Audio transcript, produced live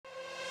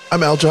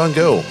I'm Al John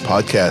Go,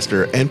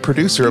 podcaster and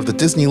producer of the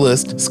Disney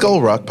List,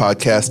 Skull Rock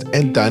Podcast,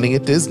 and Dining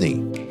at Disney.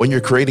 When you're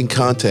creating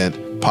content,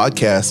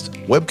 podcast,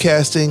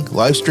 webcasting,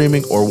 live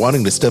streaming, or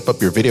wanting to step up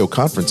your video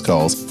conference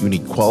calls, you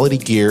need quality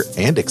gear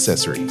and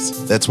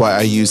accessories. That's why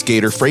I use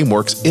Gator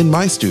Frameworks in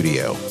my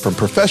studio. From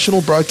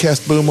professional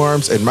broadcast boom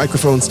arms and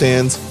microphone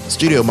stands,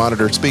 studio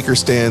monitor speaker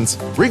stands,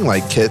 ring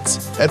light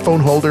kits,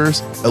 headphone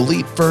holders,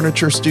 elite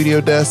furniture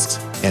studio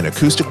desks, and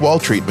acoustic wall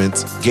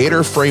treatments,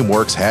 Gator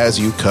Frameworks has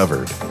you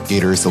covered.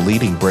 Gator is the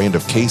leading brand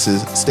of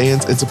cases,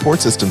 stands, and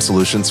support system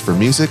solutions for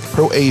music,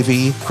 Pro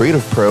AV,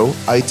 Creative Pro,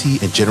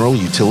 IT, and general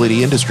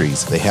utility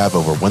industries. They have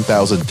over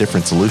 1,000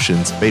 different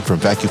solutions made from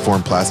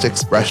vacuum-formed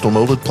plastics, rational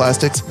molded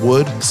plastics,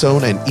 wood,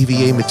 sewn, and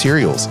EVA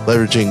materials.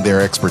 Leveraging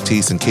their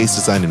expertise in case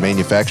design and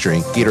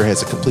manufacturing, Gator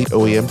has a complete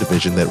OEM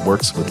division that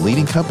works with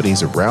leading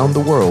companies around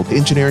the world to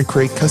engineer and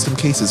create custom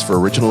cases for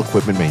original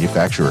equipment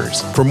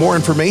manufacturers. For more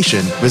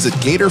information, visit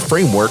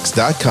GatorFrameworks.com.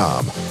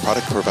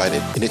 Product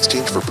provided in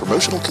exchange for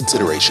promotional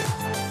consideration.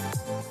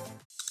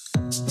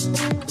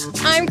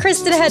 I'm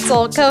Kristen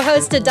Hetzel,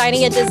 co-host of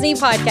Dining at Disney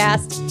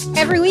podcast.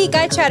 Every week,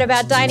 I chat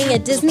about dining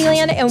at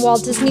Disneyland and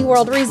Walt Disney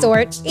World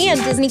Resort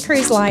and Disney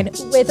Cruise Line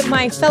with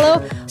my fellow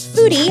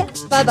foodie,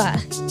 Bubba.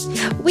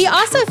 We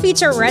also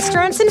feature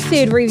restaurants and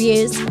food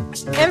reviews,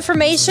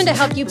 information to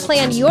help you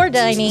plan your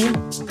dining,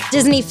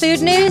 Disney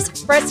food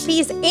news,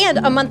 recipes, and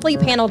a monthly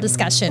panel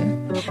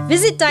discussion.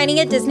 Visit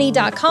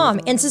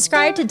diningatdisney.com and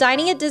subscribe to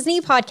Dining at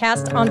Disney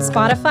podcast on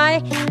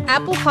Spotify,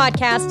 Apple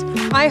Podcast,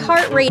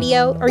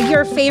 iHeartRadio, or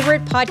your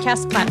favorite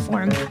podcast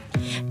platform.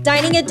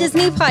 Dining at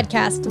Disney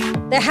podcast,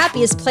 the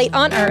happiest plate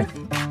on earth.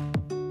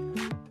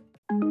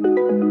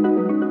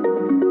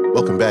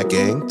 Welcome back,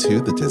 gang,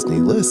 to the Disney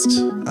List.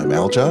 I'm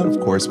Al John.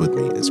 Of course, with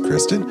me is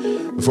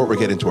Kristen. Before we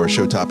get into our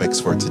show topics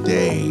for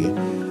today,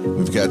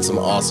 we've got some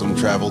awesome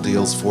travel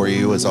deals for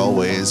you, as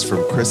always,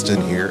 from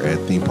Kristen here at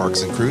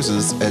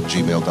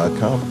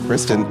themeparksandcruises@gmail.com.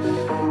 Kristen,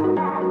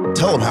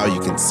 tell them how you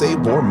can save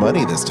more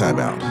money this time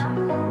out.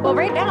 Well,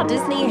 right now,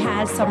 Disney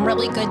has some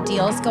really good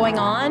deals going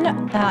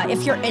on.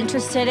 If you're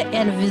interested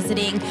in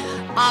visiting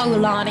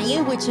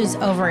Aulani, which is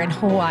over in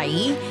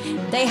Hawaii,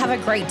 they have a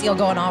great deal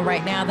going on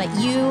right now that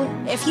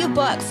if you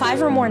book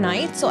 5 or more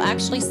nights, you'll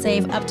actually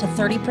save up to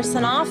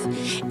 30% off.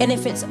 And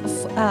if it's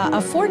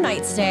a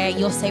 4-night stay,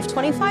 you'll save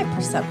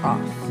 25%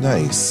 off.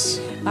 Nice.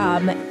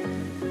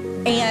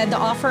 And the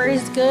offer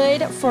is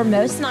good for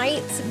most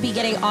nights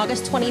beginning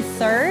August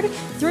 23rd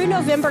through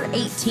November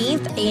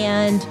 18th,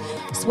 and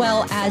as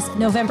well as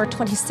November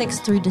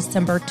 26th through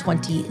December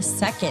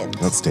 22nd.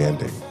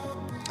 Outstanding.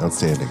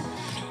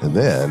 And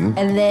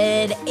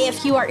then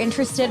if you are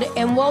interested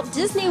in Walt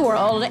Disney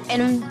World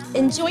and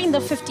enjoying the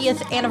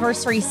 50th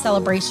anniversary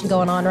celebration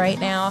going on right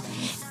now,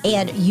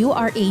 and you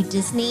are a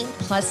Disney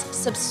Plus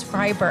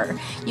subscriber,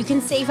 you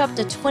can save up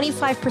to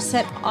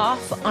 25%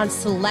 off on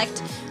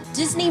select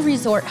Disney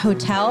Resort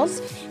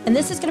hotels. And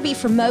this is going to be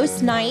for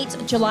most nights,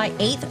 July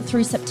 8th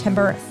through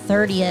September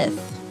 30th.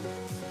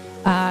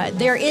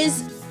 There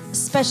is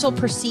special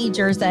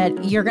procedures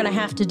that you're going to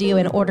have to do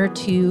in order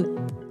to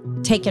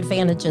take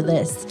advantage of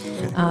this.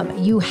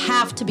 You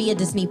have to be a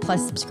Disney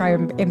Plus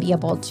subscriber and be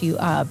able to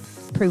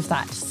prove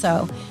that.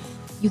 So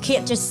you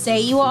can't just say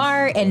you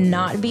are and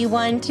not be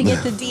one to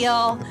get the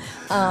deal.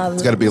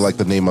 It's got to be like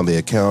the name on the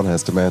account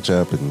has to match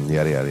up and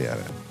yada, yada,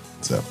 yada.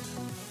 So,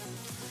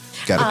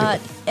 got to do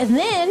it. And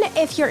then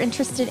if you're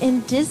interested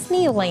in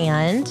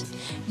Disneyland,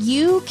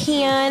 you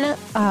can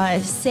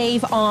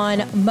save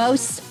on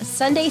most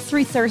Sunday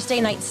through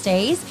Thursday night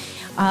stays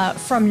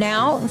from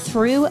now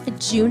through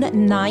June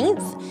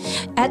 9th.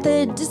 At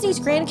the Disney's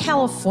Grand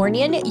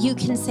Californian, you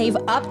can save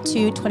up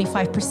to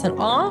 25%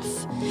 off.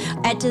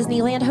 At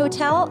Disneyland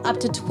Hotel, up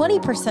to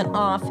 20%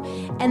 off.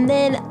 And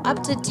then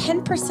up to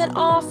 10%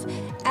 off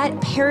at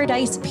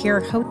Paradise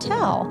Pier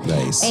Hotel.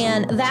 Nice.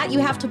 And that you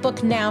have to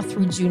book now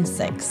through June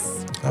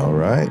 6th. All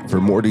right. For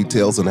more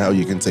details on how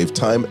you can save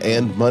time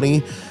and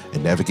money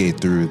and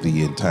navigate through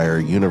the entire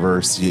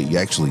universe, you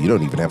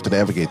don't even have to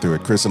navigate through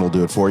it. Kristen will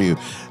do it for you.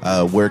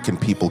 Where can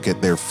people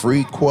get their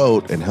free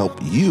quote and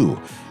help you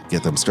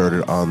get them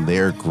started on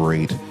their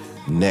great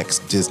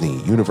next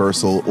Disney,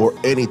 Universal, or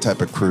any type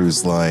of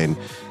cruise line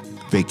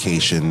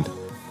vacation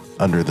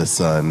under the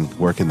sun?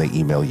 Where can they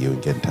email you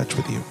and get in touch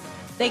with you?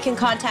 They can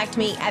contact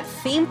me at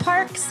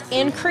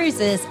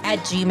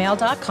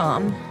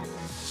themeparksandcruises@gmail.com.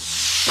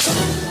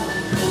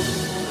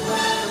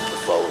 The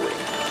following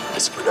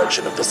is a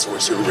production of the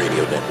Sorcerer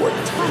Radio Network.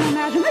 Fun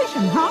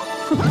imagination, huh?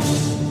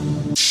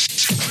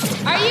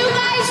 Are you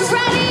guys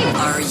ready?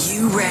 Are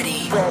you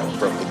ready?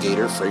 From the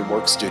Gator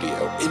Framework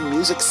Studio in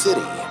Music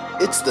City,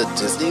 it's the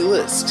Disney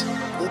List.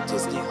 The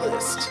Disney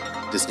List.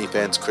 Disney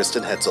fans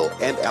Kristen Hetzel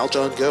and Al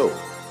John Go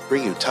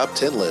bring you top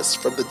 10 lists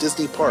from the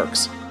Disney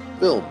parks,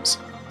 films,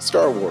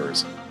 Star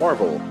Wars,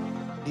 Marvel,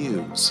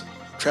 news,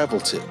 travel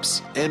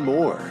tips, and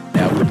more.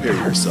 Now prepare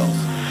yourself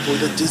for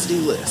the Disney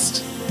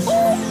List.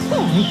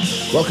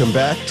 Welcome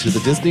back to the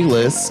Disney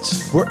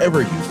List,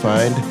 wherever you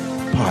find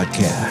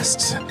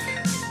podcasts.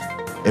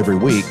 Every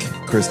week,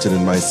 Kristen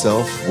and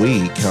myself,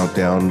 we count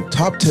down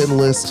top 10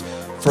 lists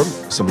from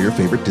some of your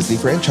favorite Disney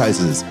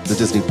franchises, the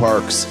Disney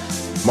parks,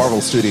 Marvel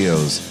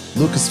Studios,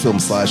 Lucasfilm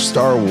 /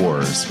 Star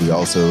Wars. We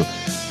also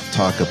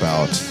talk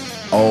about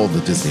all the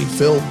Disney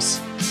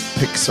films,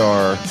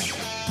 Pixar,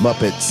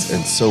 Muppets,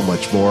 and so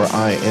much more.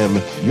 I am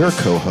your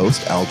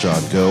co-host,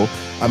 Aljon Go.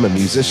 I'm a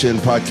musician,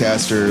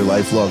 podcaster,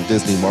 lifelong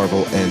Disney,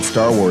 Marvel, and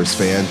Star Wars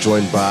fan,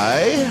 joined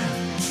by...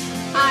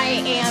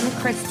 I am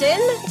Kristen,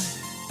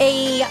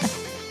 a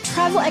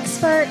travel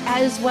expert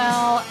as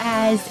well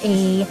as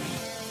a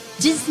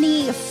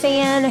Disney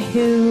fan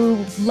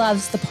who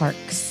loves the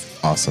parks.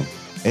 Awesome.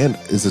 And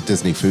is a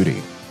Disney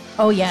foodie.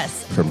 Oh,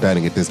 yes. From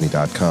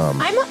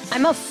diningatdisney.com.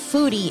 I'm a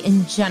foodie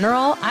in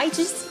general.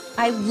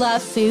 I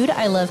love food.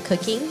 I love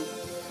cooking.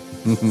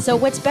 So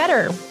what's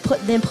better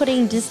than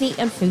putting Disney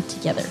and food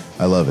together?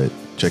 I love it.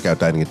 Check out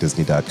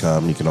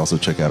diningatdisney.com. You can also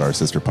check out our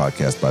sister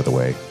podcast, by the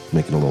way,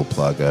 making a little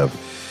plug of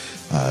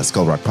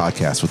Skull Rock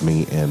Podcast with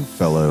me and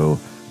fellow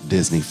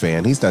Disney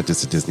fan. He's not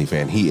just a Disney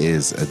fan. He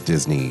is a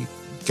Disney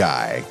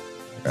guy,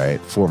 right?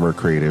 Former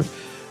creative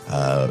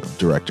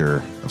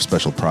director of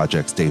special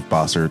projects, Dave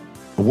Bossert,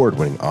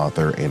 award-winning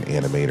author and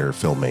animator,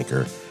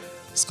 filmmaker,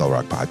 Skull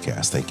Rock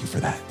Podcast. Thank you for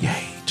that.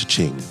 Yay.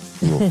 Cha-ching.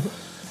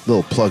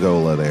 Little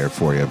plug-ola there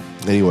for you.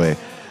 Anyway,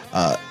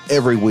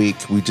 every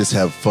week we just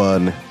have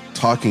fun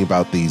talking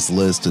about these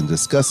lists and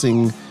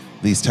discussing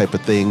these type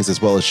of things, as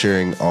well as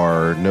sharing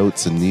our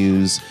notes and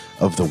news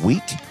of the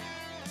week.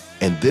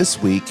 And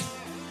this week,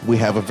 we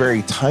have a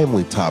very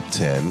timely top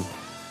 10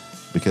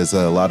 because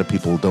a lot of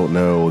people don't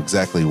know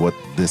exactly what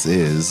this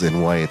is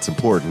and why it's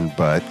important.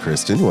 But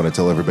Kristen, you want to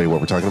tell everybody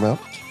what we're talking about?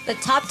 The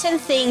top 10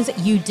 things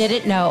you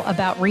didn't know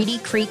about Reedy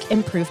Creek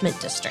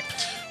Improvement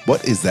District.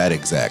 What is that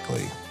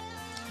exactly?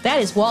 That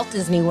is Walt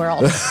Disney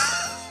World.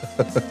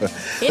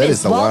 It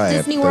is the Walt land.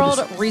 Disney World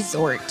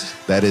Resort.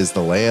 That is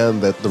the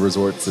land that the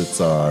resort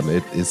sits on.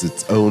 It is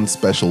its own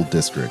special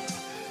district.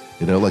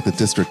 You know, like the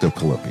District of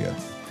Columbia.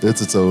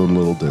 It's its own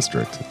little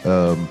district.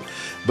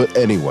 But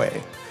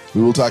anyway,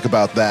 we will talk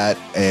about that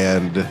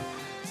and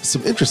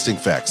some interesting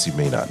facts you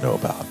may not know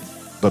about.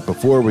 But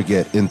before we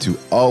get into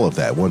all of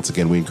that, once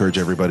again, we encourage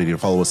everybody to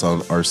follow us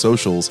on our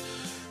socials,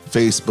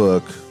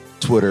 Facebook,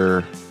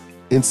 Twitter,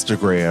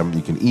 Instagram.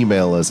 You can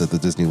email us at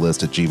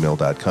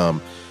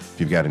thedisneylist@gmail.com. If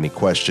you've got any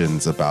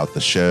questions about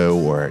the show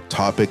or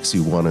topics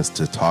you want us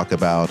to talk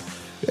about.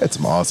 We had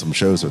some awesome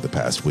shows over the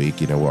past week.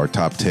 You know, our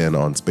top 10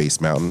 on Space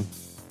Mountain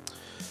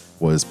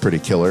was pretty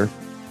killer.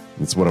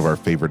 It's one of our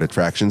favorite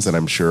attractions, and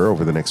I'm sure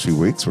over the next few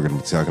weeks we're going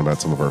to be talking about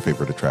some of our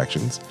favorite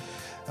attractions.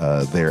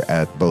 They're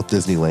at both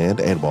Disneyland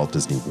and Walt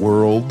Disney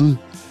World,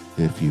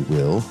 if you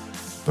will.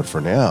 But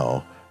for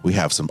now, we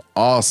have some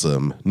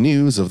awesome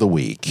news of the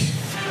week.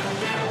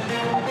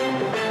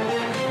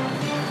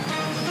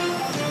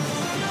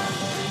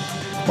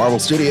 Marvel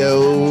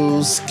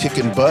Studios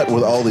kicking butt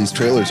with all these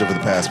trailers over the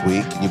past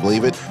week. Can you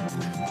believe it?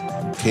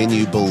 Can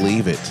you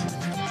believe it?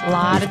 A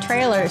lot of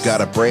trailers.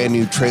 Got a brand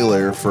new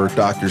trailer for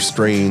Doctor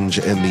Strange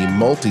and the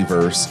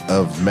Multiverse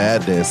of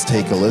Madness.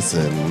 Take a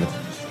listen.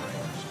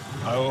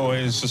 I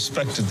always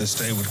suspected this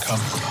day would come.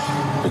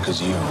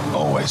 Because you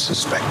always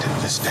suspected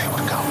this day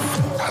would come.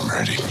 I'm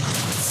ready.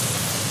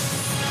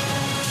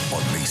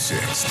 On May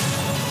 6th,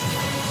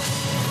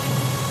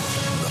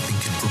 nothing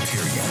can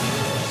prepare you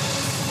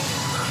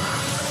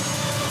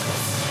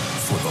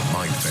for the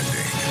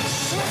mind-bending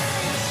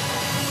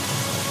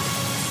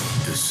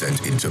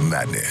descent into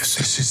madness.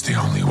 This is the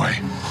only way.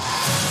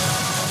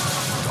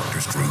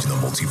 Doctor Strange in the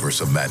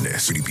Multiverse of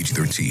Madness. Rated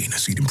PG-13.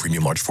 See it in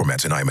premium large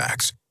formats and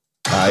IMAX.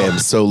 I am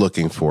so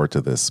looking forward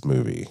to this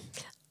movie.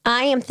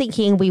 I am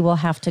thinking we will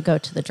have to go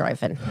to the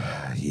drive-in.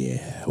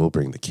 Yeah, we'll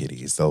bring the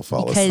kiddies. They'll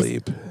fall because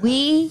asleep.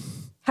 We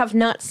have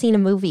not seen a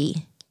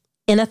movie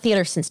in a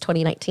theater since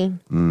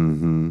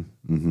 2019.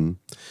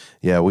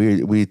 Yeah,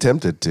 we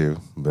attempted to,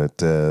 but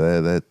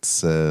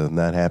that's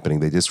not happening.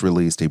 They just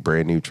released a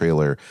brand new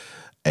trailer.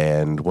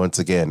 And once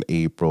again,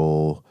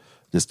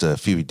 just a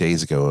few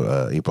days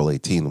ago, April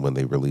 18th, when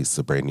they released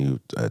the brand new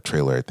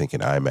trailer, I think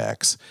in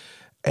IMAX.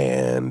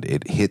 And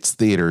it hits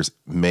theaters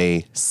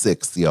May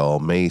 6th, y'all.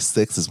 May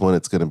 6th is when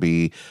it's going to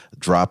be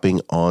dropping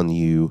on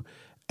you.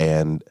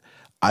 And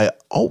I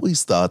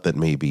always thought that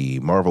maybe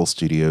Marvel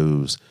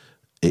Studios,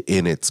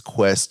 in its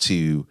quest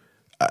to,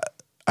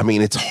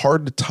 it's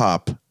hard to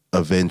top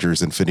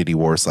Avengers Infinity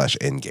War /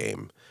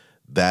 Endgame.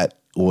 That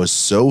was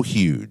so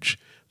huge.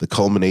 The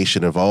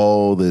culmination of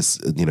all this,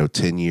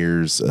 10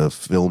 years of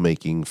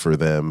filmmaking for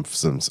them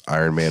since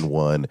Iron Man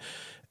 1.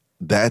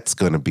 That's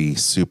going to be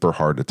super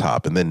hard to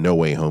top. And then No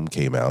Way Home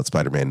came out.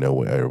 Spider-Man No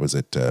Way, or was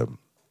it No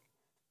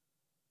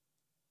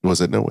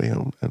Way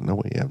Home? No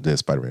Way, yeah,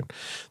 Spider-Man.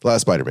 The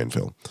last Spider-Man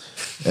film.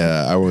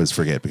 I always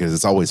forget because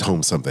it's always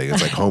home something.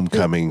 It's like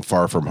Homecoming,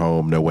 Far From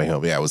Home, No Way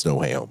Home. Yeah, it was No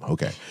Way Home.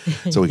 Okay.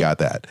 So we got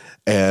that.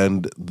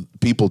 And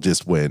people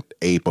just went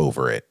ape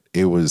over it.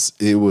 It was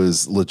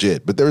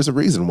legit. But there was a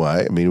reason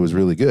why. It was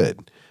really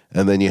good.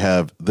 And then you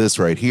have this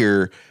right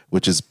here,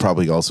 which is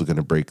probably also going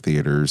to break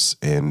theaters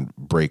and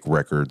break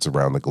records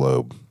around the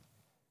globe.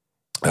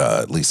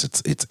 At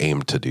least it's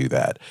aimed to do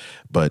that.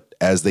 But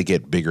as they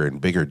get bigger and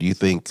bigger, do you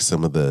think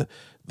some of the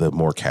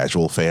more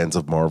casual fans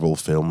of Marvel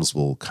films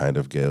will kind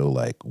of go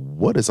like,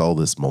 what is all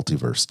this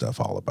multiverse stuff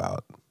all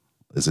about?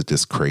 Is it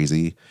just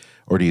crazy?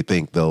 Or do you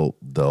think they'll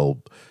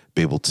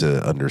be able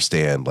to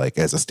understand, like,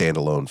 as a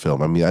standalone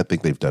film? I mean, I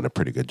think they've done a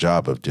pretty good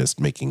job of just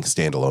making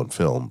standalone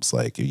films.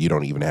 Like, you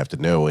don't even have to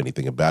know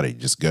anything about it. You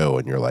just go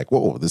and you're like,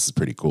 whoa, this is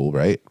pretty cool,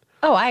 right?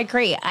 Oh, I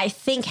agree. I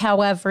think,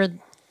 however,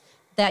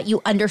 that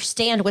you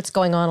understand what's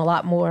going on a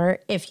lot more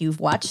if you've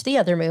watched the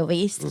other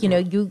movies. Mm-hmm. You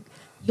know,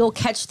 you'll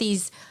catch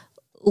these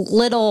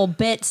little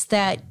bits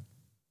that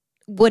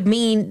would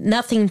mean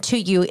nothing to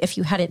you if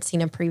you hadn't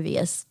seen a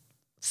previous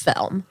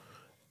film.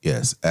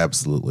 Yes,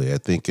 absolutely. I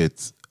think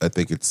it's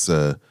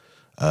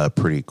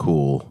pretty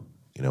cool.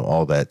 You know,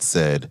 all that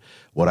said,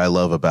 what I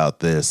love about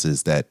this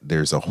is that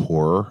there's a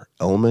horror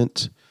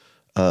element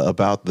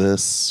about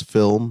this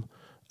film,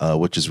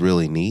 which is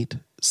really neat.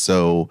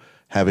 So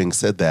having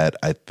said that,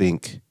 I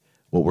think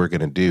what we're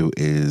going to do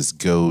is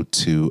go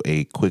to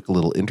a quick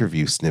little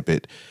interview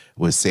snippet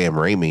with Sam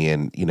Raimi.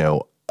 And, you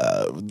know,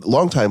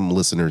 longtime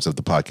listeners of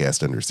the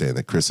podcast understand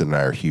that Chris and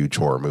I are huge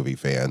horror movie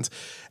fans,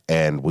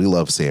 and we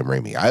love Sam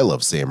Raimi. I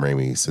love Sam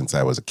Raimi since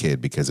I was a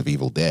kid because of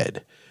Evil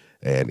Dead.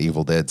 And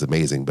Evil Dead's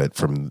amazing, but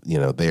from, you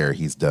know, there,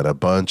 he's done a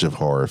bunch of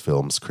horror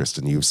films.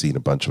 Kristen, you've seen a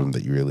bunch of them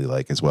that you really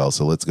like as well.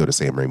 So let's go to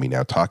Sam Raimi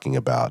now, talking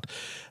about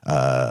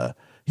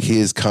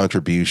his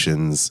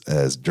contributions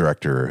as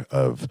director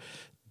of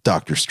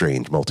Doctor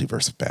Strange,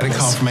 Multiverse of Madness. I got a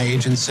call from my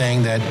agent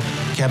saying that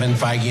Kevin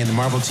Feige and the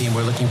Marvel team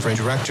were looking for a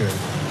director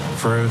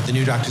for the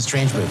new Doctor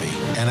Strange movie.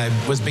 And I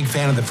was a big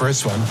fan of the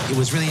first one. It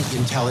was really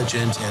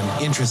intelligent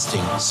and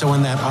interesting. So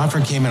when that offer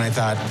came in, I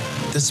thought,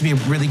 this would be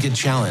a really good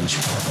challenge.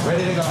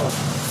 Ready to go.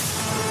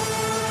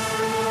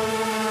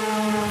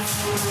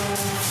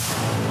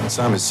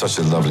 Sam is such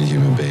a lovely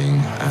human being,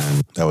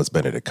 and That was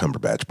Benedict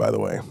Cumberbatch, by the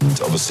way.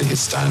 obviously his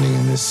standing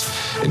in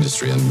this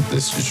industry and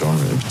this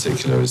genre in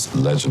particular is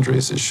legendary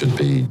as it should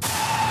be.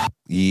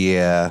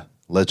 Yeah,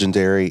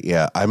 legendary.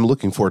 Yeah, I'm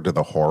looking forward to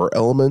the horror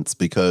elements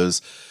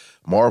because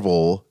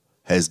Marvel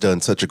has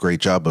done such a great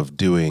job of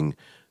doing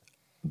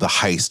the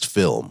heist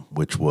film,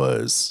 which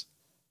was,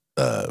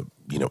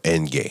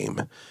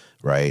 Endgame,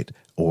 right?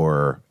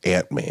 Or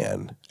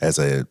Ant-Man as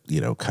a,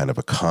 kind of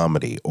a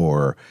comedy,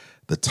 or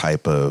the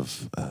type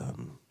of,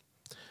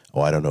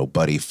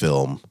 buddy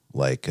film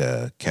like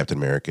Captain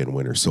America and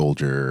Winter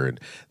Soldier, and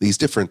these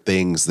different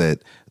things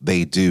that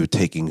they do,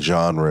 taking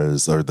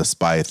genres, or the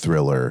spy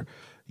thriller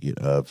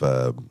of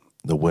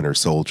the Winter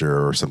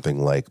Soldier, or something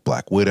like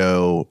Black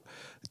Widow,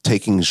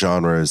 taking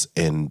genres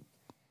and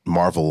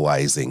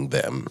marvelizing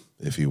them,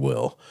 if you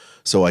will.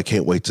 So I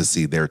can't wait to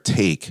see their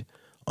take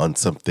on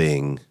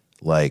something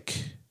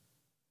like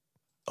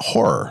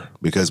horror,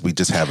 because we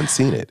just haven't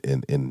seen it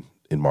in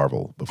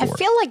Marvel before. I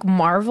feel like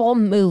Marvel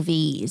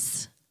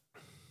movies,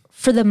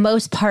 for the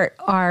most part,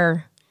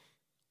 are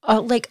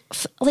like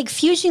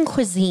fusion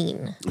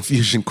cuisine.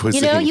 Fusion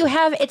cuisine. You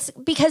know, it's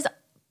because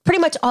pretty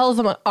much all of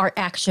them are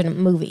action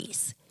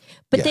movies.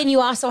 But then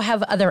you also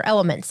have other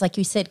elements, like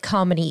you said,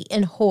 comedy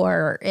and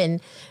horror,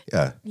 and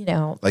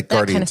like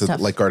that kind of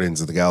stuff. Like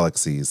Guardians of the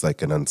Galaxy is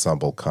like an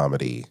ensemble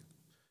comedy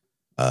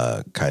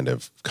kind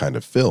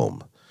of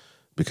film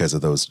because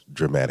of those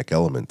dramatic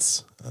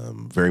elements.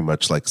 Very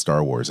much like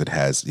Star Wars, it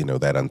has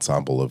that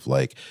ensemble of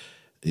like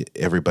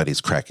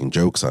everybody's cracking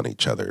jokes on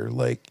each other,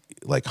 like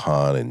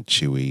Han and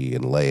Chewie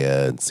and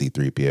Leia and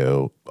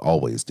C-3PO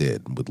always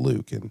did with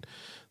Luke, and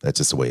that's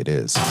just the way it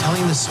is.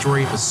 Telling the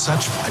story was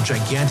such a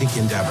gigantic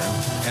endeavor,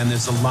 and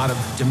there's a lot of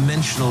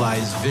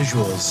dimensionalized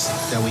visuals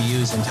that we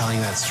use in telling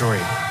that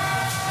story.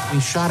 We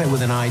shot it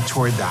with an eye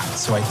toward that,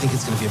 so I think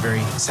it's going to be a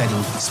very exciting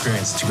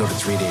experience to go to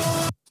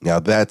 3D. Now,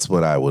 that's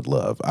what I would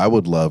love. I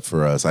would love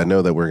for us, I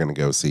know that we're going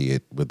to go see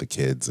it with the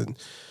kids and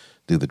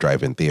do the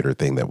drive-in theater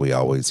thing that we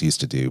always used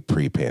to do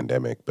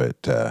pre-pandemic,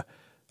 but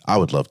I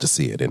would love to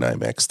see it in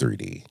IMAX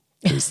 3D,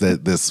 because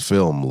this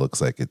film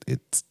looks like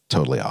it's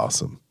totally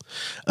awesome.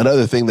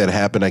 Another thing that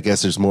happened, I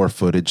guess there's more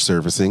footage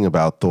surfacing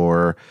about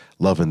Thor,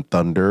 Love and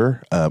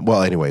Thunder.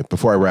 Anyway,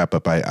 before I wrap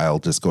up, I'll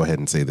just go ahead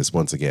and say this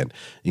once again.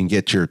 You can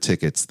get your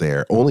tickets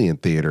there only in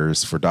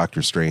theaters for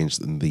Doctor Strange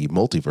and the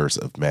Multiverse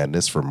of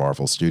Madness for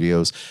Marvel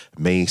Studios,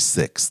 May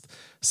 6th.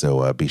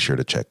 So be sure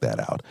to check that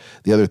out.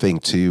 The other thing,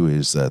 too,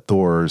 is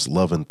Thor's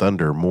Love and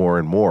Thunder, more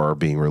and more are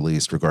being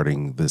released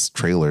regarding this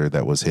trailer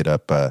that was hit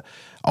up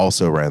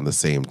also around the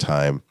same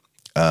time.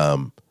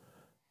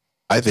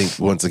 I think,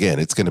 once again,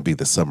 it's going to be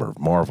the summer of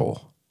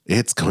Marvel.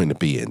 It's going to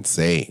be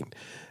insane.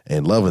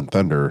 And Love and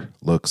Thunder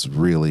looks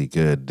really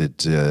good.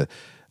 Did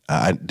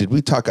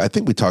we talk? I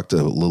think we talked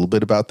a little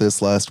bit about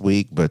this last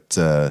week, but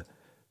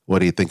what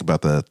do you think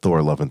about the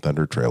Thor Love and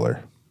Thunder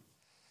trailer?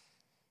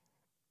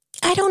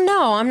 I don't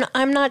know.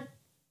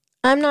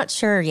 I'm not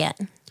sure yet.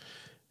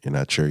 You're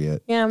not sure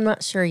yet? Yeah, I'm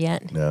not sure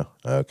yet. No?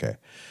 Okay.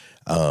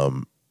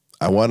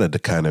 I wanted to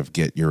kind of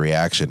get your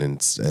reaction.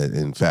 And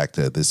in fact,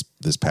 this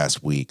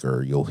past week,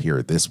 or you'll hear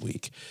it this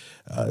week,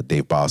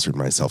 Dave Bossard and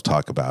myself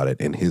talk about it,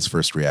 and his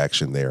first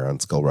reaction there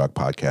on Skull Rock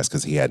Podcast,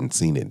 because he hadn't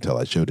seen it until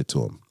I showed it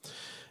to him.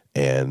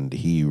 And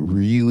he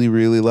really,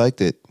 really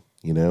liked it.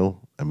 You know,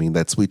 I mean,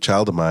 that sweet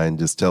child of mine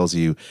just tells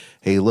you,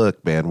 hey,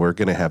 look, man, we're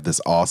going to have this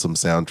awesome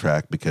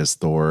soundtrack because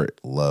Thor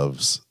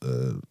loves,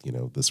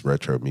 this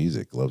retro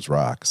music, loves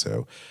rock.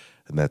 So,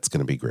 and that's going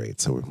to be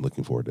great. So we're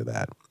looking forward to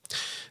that.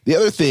 The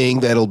other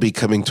thing that'll be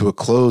coming to a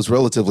close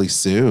relatively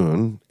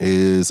soon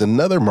is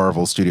another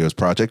Marvel Studios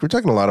project. We're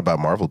talking a lot about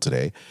Marvel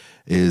today.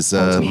 Is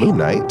Moon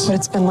Knight. What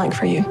it's been like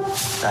for you.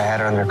 I had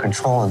her under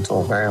control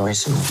until very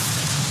recently.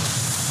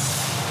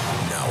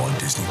 Now on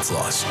Disney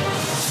Plus.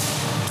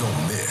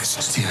 Don't miss.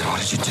 Steven,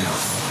 what did you do?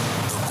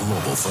 The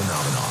global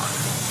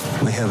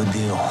phenomenon. We have a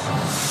deal.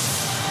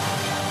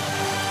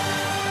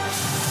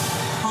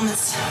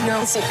 Promise,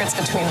 no secrets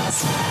between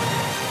us.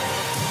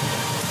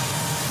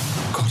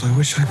 God, I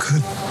wish I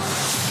could.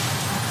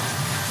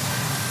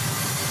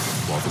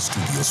 Marvel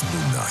Studios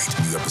Moon Knight.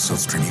 New episode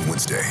streaming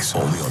Wednesdays.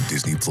 Only on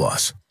Disney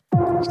Plus.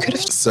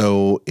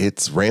 So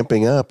it's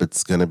ramping up.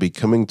 It's going to be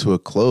coming to a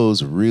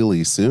close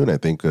really soon. I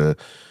think the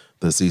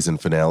season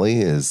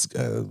finale is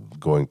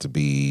going to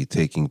be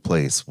taking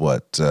place,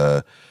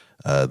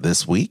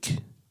 this week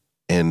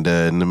and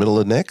in the middle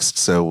of next.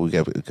 So we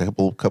have a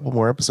couple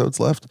more episodes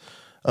left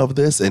of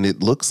this, and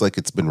it looks like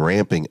it's been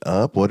ramping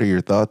up. What are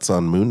your thoughts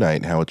on Moon Knight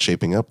and how it's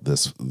shaping up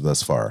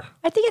thus far?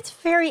 I think it's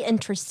very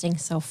interesting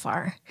so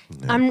far.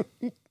 Yeah.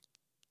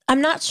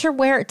 I'm not sure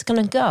where it's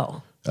going to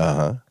go.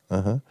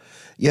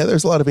 Yeah,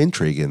 there's a lot of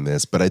intrigue in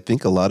this, but I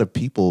think a lot of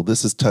people,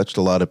 this has touched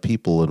a lot of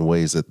people in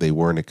ways that they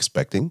weren't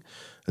expecting,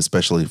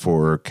 especially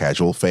for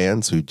casual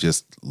fans who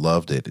just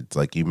loved it. It's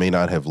like you may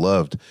not have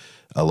loved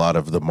a lot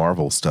of the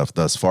Marvel stuff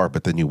thus far,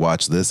 but then you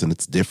watch this and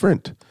it's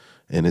different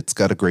and it's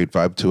got a great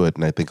vibe to it.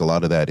 And I think a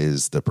lot of that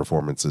is the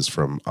performances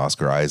from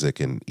Oscar Isaac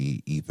and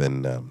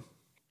Ethan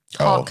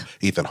Hawke,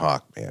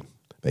 man.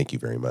 Thank you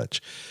very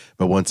much.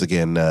 But once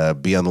again,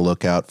 be on the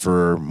lookout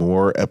for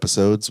more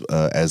episodes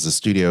as the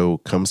studio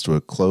comes to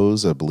a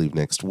close, I believe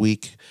next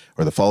week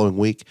or the following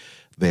week,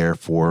 there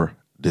for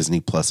Disney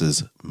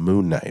Plus's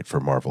Moon Knight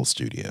for Marvel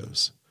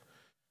Studios.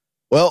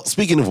 Well,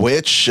 speaking of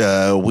which,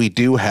 we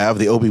do have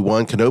the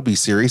Obi-Wan Kenobi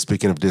series.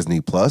 Speaking of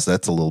Disney Plus,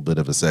 that's a little bit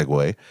of a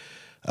segue.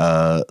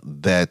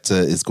 That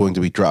is going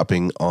to be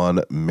dropping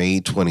on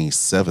May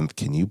 27th.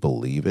 Can you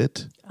believe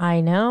it? I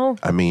know.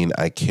 I mean,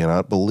 I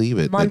cannot believe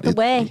it. Month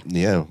away.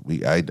 Yeah,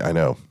 I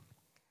know.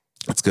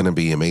 It's going to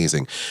be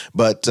amazing.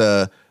 But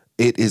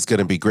it is going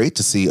to be great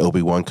to see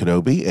Obi-Wan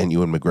Kenobi and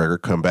Ewan McGregor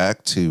come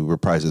back to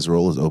reprise his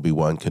role as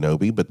Obi-Wan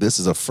Kenobi. But this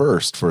is a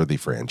first for the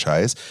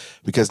franchise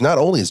because not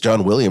only is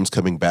John Williams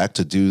coming back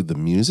to do the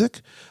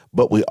music,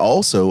 but we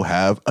also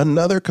have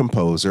another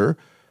composer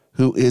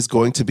who is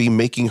going to be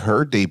making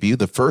her debut.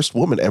 The first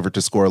woman ever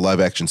to score a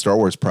live-action Star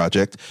Wars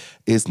project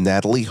is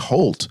Natalie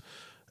Holt.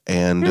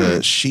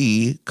 And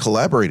she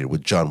collaborated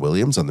with John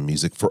Williams on the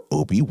music for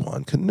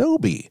Obi-Wan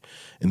Kenobi.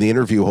 In the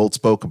interview, Holt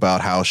spoke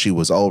about how she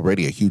was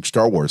already a huge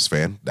Star Wars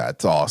fan.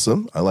 That's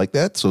awesome. I like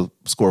that. So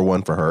score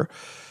one for her,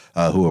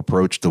 who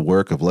approached the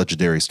work of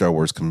legendary Star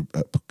Wars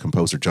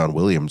composer John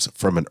Williams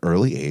from an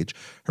early age.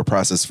 Her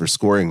process for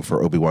scoring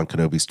for Obi-Wan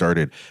Kenobi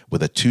started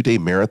with a 2-day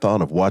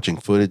marathon of watching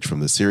footage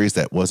from the series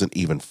that wasn't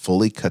even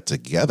fully cut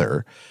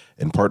together.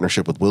 In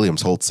partnership with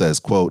Williams, Holt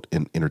says, quote,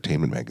 in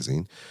Entertainment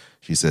Magazine,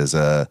 she says,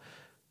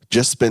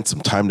 just spent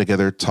some time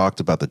together, talked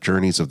about the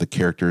journeys of the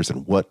characters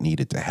and what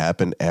needed to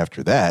happen.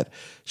 After that,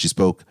 she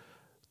spoke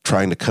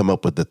trying to come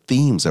up with the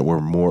themes that were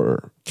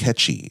more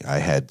catchy. I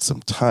had some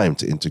time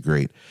to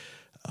integrate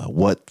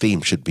what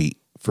theme should be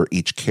for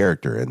each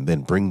character and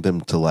then bring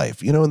them to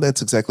life. You know, and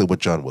that's exactly what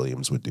John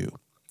Williams would do.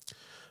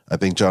 I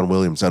think John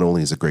Williams not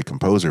only is a great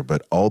composer,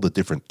 but all the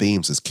different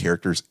themes as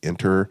characters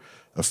enter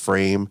a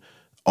frame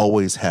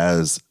always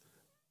has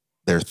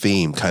their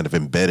theme kind of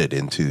embedded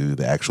into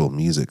the actual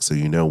music. So,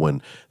 you know,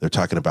 when they're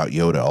talking about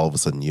Yoda, all of a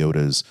sudden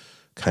Yoda's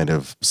kind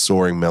of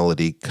soaring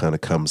melody kind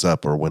of comes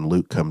up, or when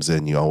Luke comes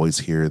in, you always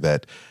hear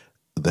that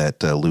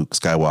Luke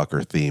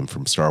Skywalker theme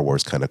from Star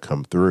Wars kind of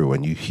come through,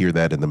 and you hear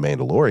that in The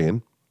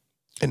Mandalorian,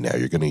 and now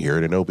you're going to hear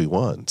it in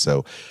Obi-Wan.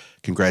 So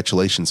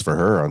congratulations for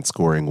her on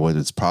scoring what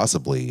is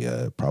possibly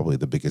probably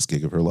the biggest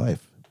gig of her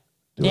life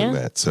doing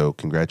that. So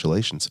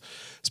congratulations.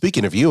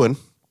 Speaking of Ewan,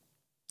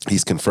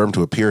 he's confirmed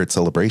to appear at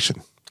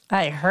Celebration.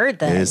 I heard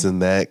that. Isn't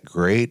that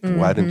great? Mm-hmm.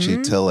 Why didn't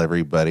you tell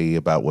everybody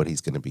about what he's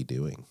going to be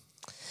doing?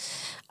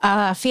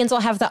 Fans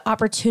will have the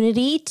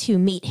opportunity to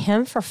meet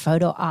him for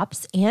photo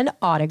ops and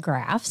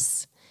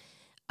autographs.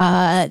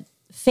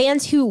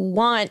 Fans who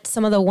want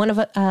some of the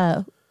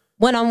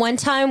one-on-one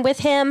time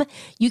with him,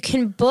 you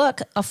can book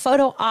a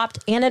photo op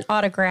and an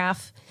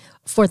autograph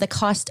for the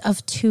cost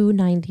of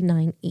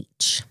 $2.99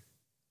 each.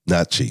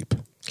 Not cheap.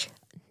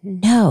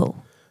 No.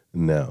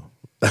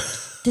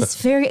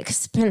 It's very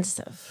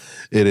expensive.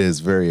 It is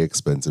very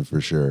expensive for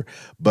sure,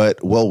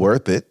 but well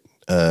worth it.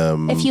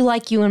 If you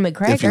like Ewan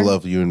McGregor. If you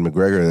love Ewan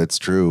McGregor, that's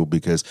true.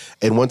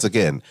 And once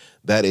again,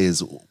 that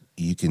is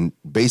you can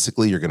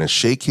basically, you're going to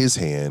shake his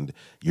hand,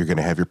 you're going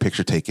to have your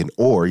picture taken,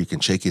 or you can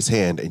shake his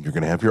hand and you're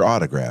going to have your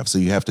autograph. So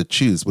you have to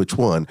choose which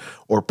one,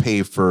 or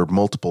pay for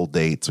multiple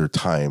dates or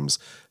times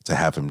to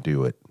have him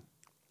do it.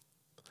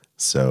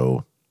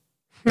 So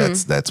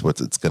that's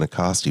what it's going to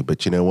cost you.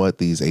 But you know what?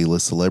 These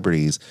A-list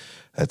celebrities,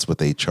 that's what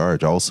they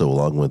charge. Also,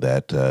 along with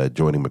that,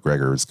 joining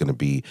McGregor is going to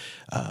be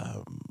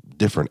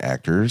different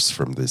actors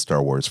from the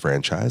Star Wars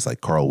franchise, like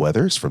Carl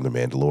Weathers from The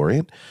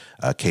Mandalorian,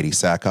 Katie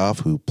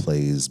Sackhoff, who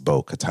plays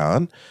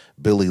Bo-Katan,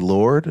 Billy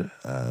Lord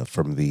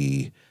from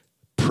the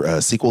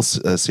sequel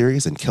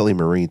series, and Kelly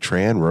Marie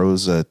Tran,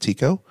 Rose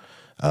Tico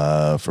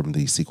from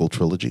the sequel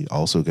trilogy,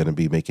 also going to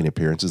be making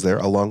appearances there,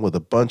 along with a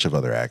bunch of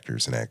other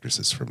actors and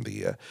actresses from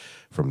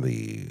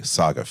the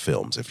saga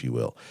films, if you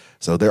will.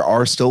 So there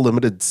are still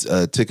limited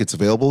tickets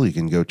available. You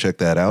can go check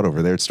that out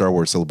over there at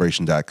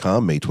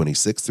StarWarsCelebration.com, May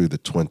 26th through the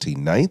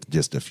 29th,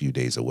 just a few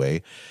days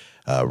away,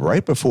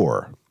 right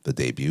before the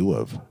debut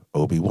of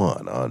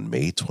Obi-Wan on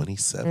May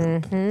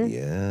 27th. Mm-hmm.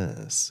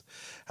 Yes.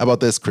 How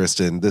about this,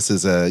 Kristen? This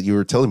is you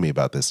were telling me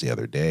about this the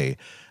other day,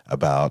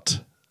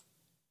 about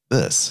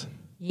this.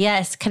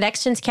 Yes,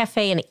 Connections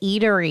Cafe and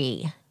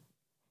Eatery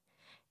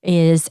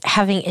is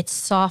having its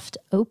soft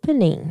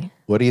opening.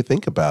 What do you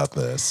think about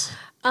this?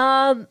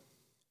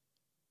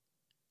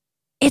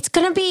 It's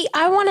going to be,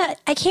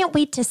 I can't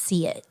wait to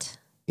see it.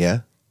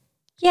 Yeah?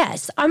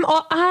 Yes.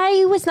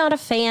 I was not a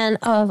fan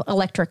of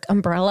Electric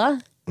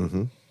Umbrella.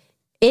 Mm-hmm.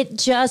 It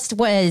just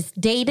was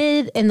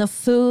dated, and the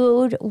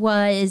food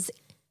was,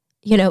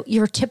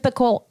 your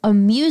typical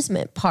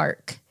amusement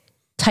park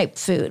type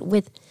food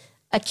with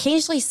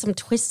occasionally some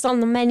twists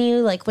on the menu,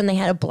 like when they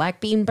had a black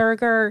bean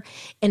burger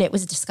and it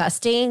was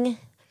disgusting.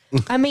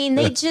 I mean,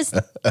 the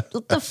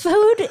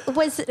food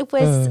was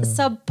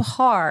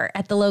subpar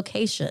at the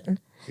location.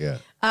 Yeah.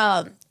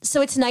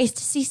 So it's nice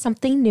to see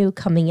something new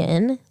coming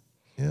in.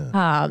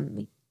 Yeah.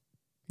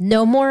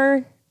 No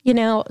more,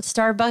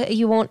 Starbucks.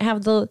 You won't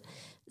have the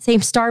same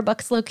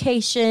Starbucks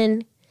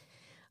location.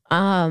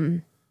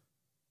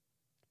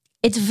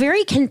 It's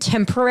very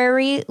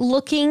contemporary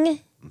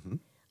looking. Mm-hmm.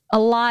 A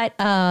lot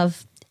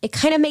of, it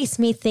kind of makes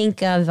me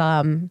think of,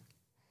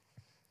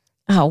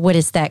 what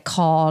is that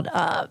called?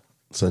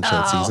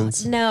 Sunshine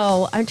Seasons?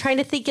 No, I'm trying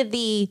to think of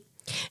the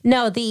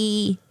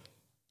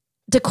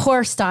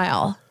decor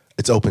style.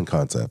 It's open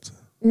concept.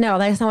 No,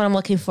 that's not what I'm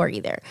looking for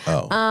either.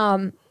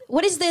 Oh.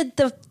 What is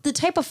the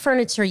type of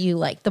furniture you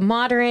like? The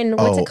modern,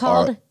 what's it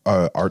called?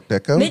 Art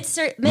Deco?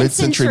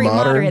 Mid-century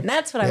modern.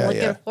 That's what I'm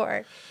looking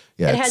for.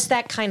 Yeah, it has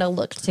that kind of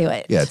look to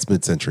it. Yeah, it's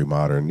mid-century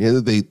modern.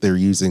 Yeah, they're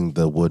using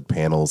the wood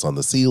panels on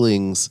the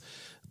ceilings.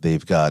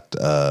 They've got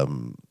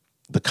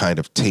the kind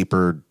of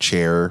tapered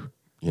chair,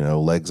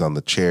 legs on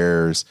the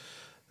chairs,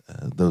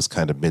 those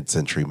kind of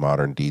mid-century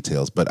modern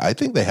details. But I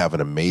think they have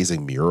an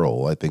amazing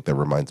mural. I think that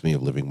reminds me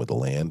of Living with the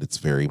Land. It's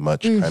very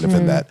much kind of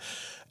in that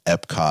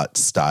Epcot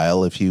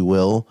style, if you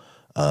will.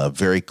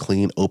 Very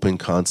clean, open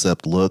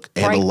concept look,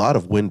 and a lot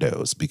of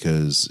windows,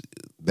 because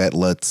that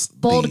lets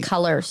bold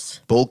colors,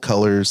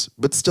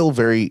 but still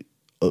very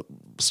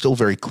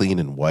clean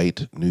and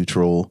white,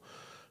 neutral.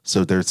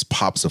 So there's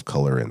pops of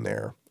color in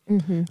there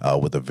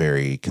with a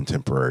very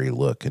contemporary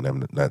look. And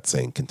I'm not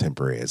saying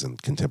contemporary as in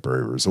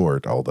contemporary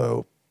resort,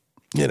 although,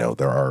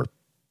 there are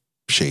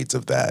shades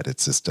of that.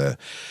 It's just a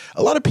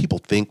lot of people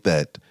think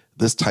that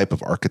this type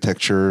of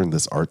architecture and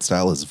this art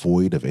style is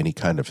void of any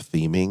kind of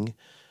theming.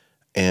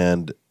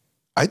 And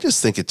I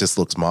just think it just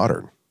looks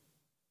modern.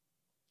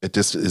 It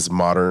just is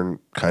modern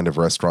kind of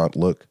restaurant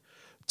look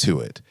to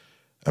it.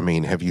 I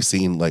mean, have you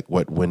seen like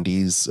what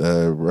Wendy's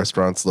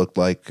restaurants looked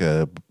like,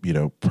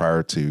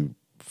 prior to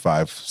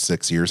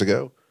 5-6 years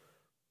ago?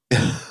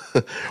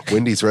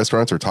 Wendy's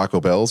restaurants, or Taco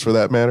Bell's for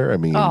that matter. I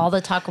mean,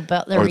 the Taco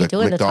Bell, they're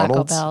redoing the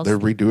Taco Bells. They're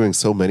redoing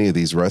so many of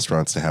these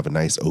restaurants to have a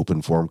nice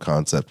open form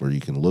concept where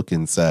you can look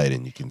inside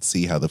and you can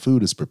see how the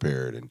food is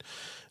prepared and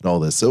all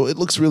this. So it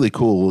looks really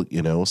cool,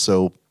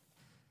 so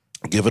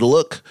give it a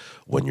look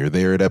when you're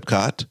there at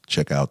Epcot.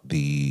 Check out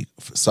the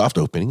soft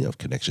opening of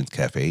Connections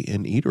Cafe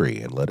and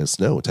Eatery and let us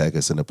know. Tag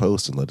us in a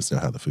post and let us know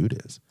how the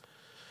food is.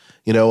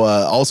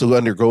 Also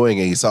undergoing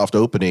a soft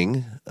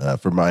opening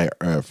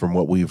from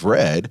what we've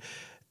read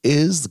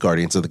is the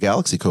Guardians of the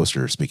Galaxy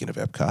coaster, speaking of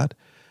Epcot.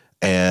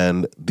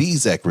 And the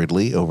Zach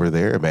Ridley over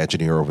there,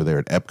 Imagineer over there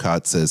at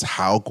Epcot, says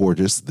how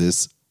gorgeous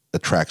this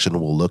attraction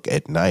will look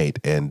at night.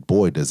 And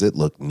boy, does it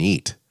look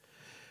neat.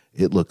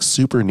 It looks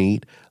super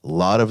neat. A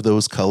lot of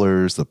those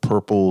colors, the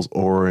purples,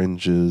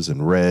 oranges,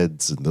 and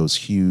reds, and those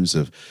hues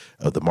of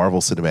the Marvel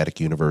Cinematic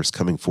Universe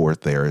coming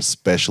forth there,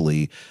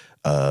 especially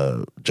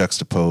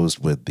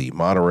juxtaposed with the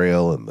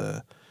monorail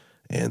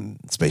and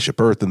Spaceship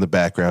Earth in the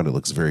background. It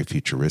looks very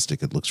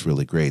futuristic. It looks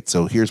really great.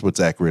 So here's what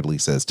Zach Ridley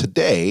says.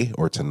 Today,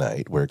 or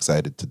tonight, we're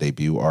excited to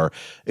debut our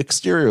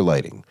exterior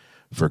lighting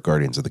for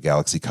Guardians of the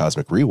Galaxy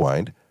Cosmic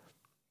Rewind.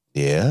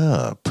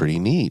 Yeah, pretty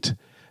neat.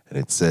 And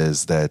it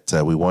says that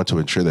we want to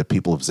ensure that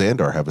people of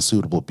Xandar have a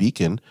suitable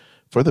beacon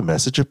for the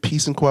message of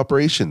peace and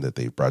cooperation that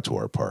they've brought to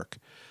our park.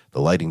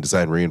 The lighting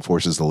design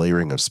reinforces the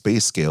layering of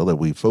space scale that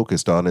we've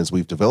focused on as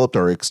we've developed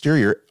our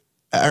exterior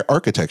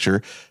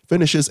architecture,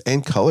 finishes,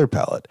 and color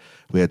palette.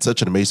 We had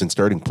such an amazing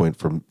starting point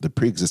from the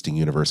pre-existing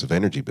universe of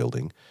Energy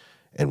Building,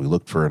 and we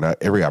looked for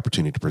every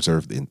opportunity to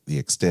preserve the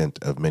extent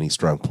of many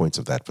strong points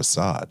of that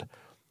facade.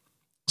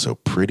 So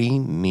pretty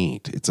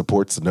neat. It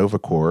supports the Nova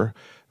Core.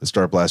 The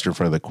Star Blaster in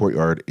front of the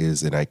courtyard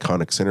is an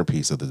iconic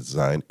centerpiece of the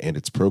design, and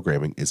its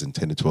programming is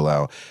intended to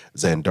allow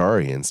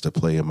Xandarians to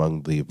play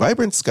among the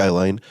vibrant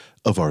skyline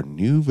of our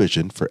new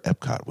vision for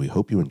Epcot. We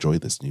hope you enjoy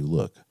this new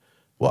look.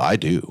 Well, I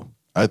do.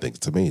 I think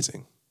it's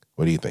amazing.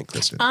 What do you think,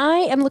 Kristen?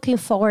 I am looking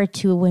forward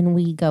to when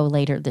we go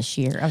later this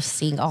year of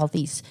seeing all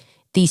these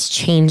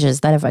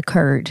changes that have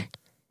occurred.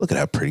 Look at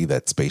how pretty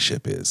that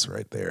spaceship is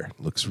right there.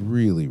 Looks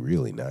really,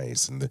 really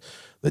nice. And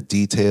the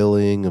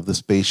detailing of the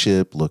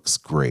spaceship looks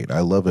great. I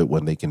love it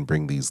when they can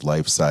bring these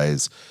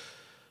life-size,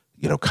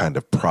 kind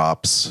of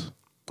props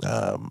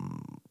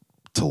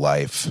to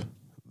life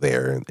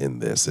there in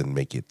this and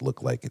make it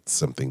look like it's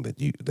something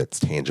that's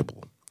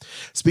tangible.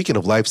 Speaking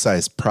of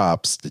life-size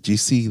props, did you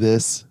see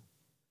this?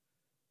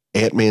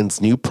 Ant-Man's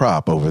new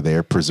prop over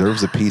there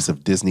preserves a piece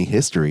of Disney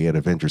history at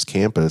Avengers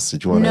Campus.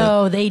 Did you want to?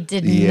 No, they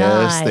did not.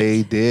 Yes,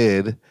 they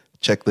did.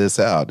 Check this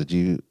out. Did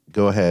you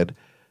go ahead?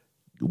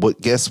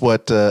 Guess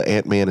what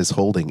Ant-Man is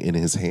holding in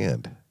his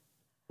hand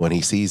when he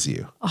sees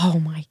you? Oh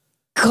my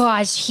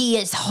gosh, he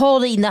is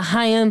holding the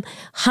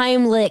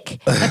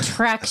Heimlich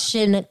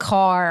attraction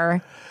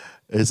car.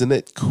 Isn't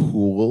it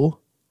cool?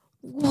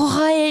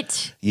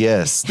 What?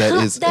 Yes, that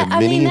is a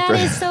mini. That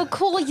is so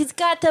cool. He's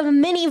got the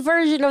mini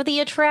version of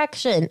the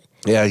attraction.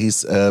 Yeah,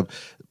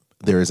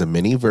 there is a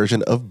mini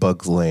version of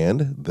Bugs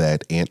Land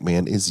that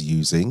Ant-Man is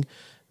using,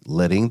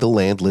 letting the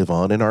land live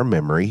on in our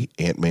memory.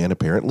 Ant-Man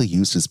apparently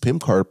used his Pym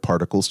card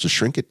particles to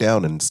shrink it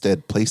down and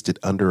instead placed it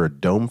under a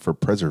dome for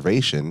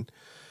preservation.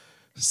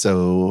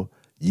 So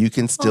you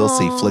can still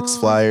see Flick's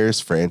Flyers,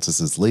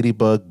 Francis's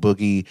Ladybug,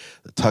 Boogie,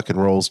 the Tuck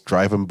and Rolls,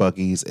 Drive-In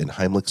Buggies, and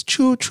Heimlich's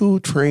Choo-Choo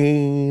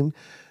Train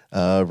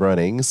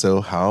running. So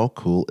how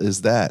cool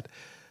is that?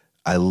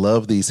 I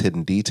love these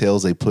hidden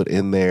details they put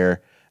in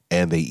there,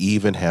 and they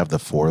even have the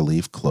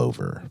 4-leaf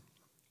clover.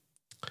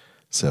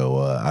 So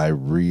I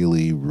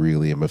really,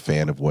 really am a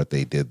fan of what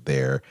they did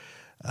there.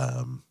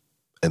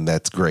 And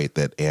that's great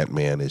that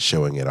Ant-Man is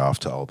showing it off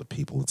to all the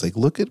people. It's like,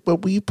 look at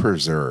what we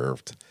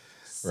preserved.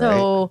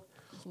 So right?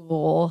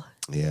 Cool.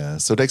 Yeah.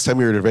 So next time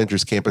you're at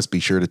Avengers Campus, be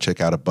sure to check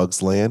out A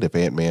Bug's Land. If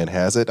Ant-Man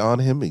has it on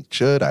him, he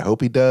should. I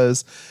hope he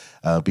does.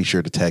 Be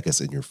sure to tag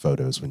us in your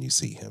photos when you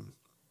see him.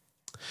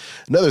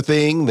 Another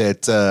thing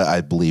that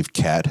I believe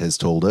Kat has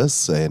told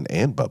us, and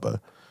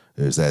Bubba,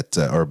 is that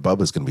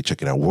Bubba's going to be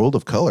checking out World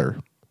of Color,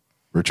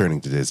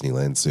 returning to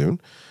Disneyland soon.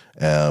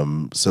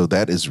 So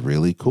that is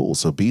really cool.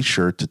 So be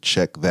sure to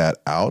check that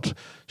out.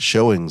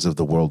 Showings of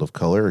the World of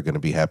Color are going to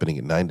be happening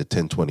at 9 to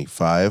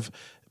 10:25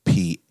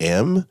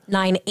 p.m.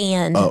 9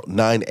 and. Oh,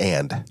 9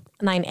 and.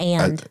 9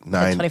 and.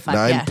 9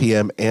 yeah.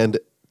 p.m. and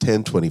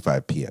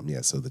 10:25 p.m.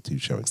 Yeah, so the two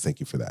showings. Thank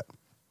you for that.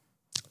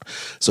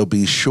 So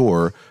be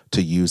sure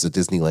to use the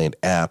Disneyland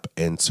app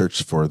and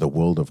search for the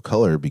World of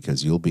Color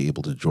because you'll be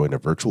able to join a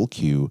virtual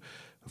queue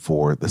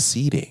for the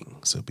seating.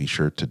 So be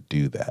sure to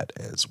do that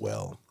as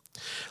well.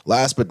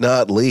 Last but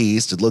not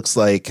least, it looks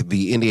like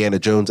the Indiana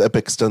Jones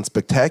Epic Stunt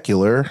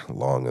Spectacular,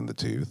 long in the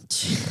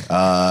tooth,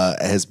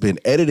 has been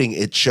editing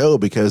its show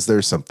because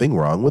there's something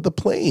wrong with the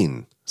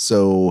plane.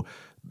 So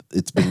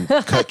it's been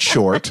cut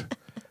short.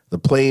 The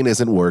plane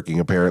isn't working,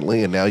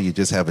 apparently, and now you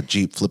just have a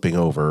Jeep flipping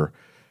over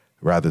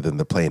rather than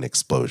the plane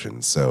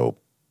explosion. So,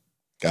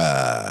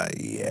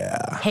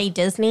 yeah. Hey,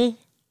 Disney,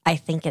 I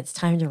think it's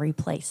time to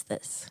replace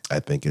this.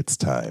 I think it's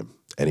time.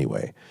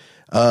 Anyway.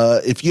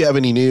 If you have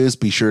any news,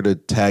 be sure to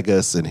tag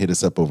us and hit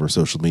us up over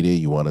social media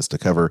you want us to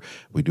cover.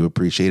 We do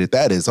appreciate it.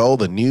 That is all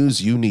the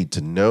news you need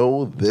to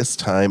know this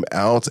time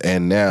out.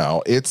 And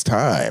now it's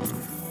time.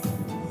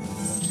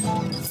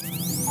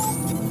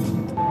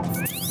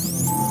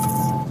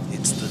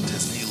 It's the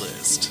Disney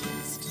List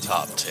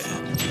Top 10.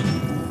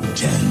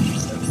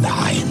 10, 9,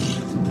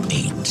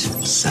 8,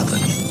 7,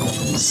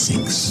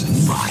 6,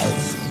 5,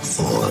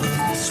 4,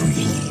 3,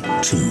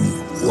 2,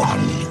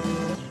 1.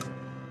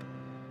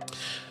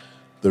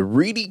 The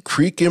Reedy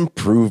Creek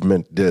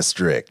Improvement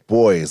District.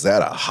 Boy, is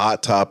that a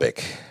hot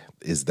topic.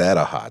 Going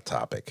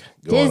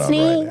Disney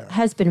on right now.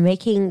 has been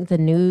making the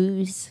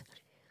news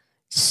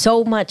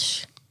so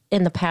much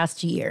in the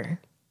past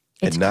year.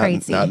 It's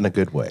crazy. Not in a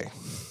good way.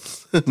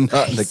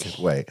 Not in a good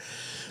way.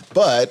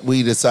 But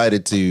we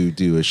decided to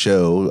do a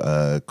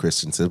show.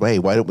 Kristen said, hey,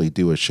 why don't we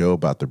do a show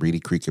about the Reedy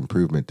Creek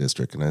Improvement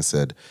District? And I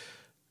said,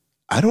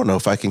 I don't know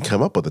if I can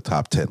come up with a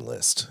top 10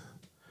 list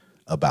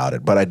about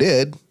it. But I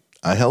did.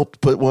 I helped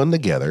put one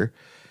together,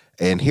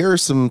 and here are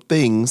some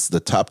things,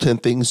 the top 10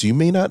 things you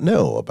may not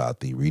know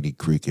about the Reedy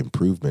Creek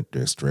Improvement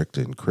District.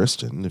 And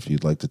Kristen, if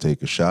you'd like to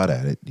take a shot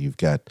at it, you've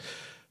got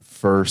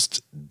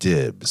first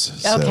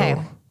dibs. Okay.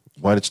 So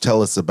why don't you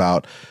tell us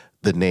about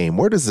the name?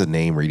 Where does the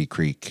name Reedy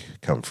Creek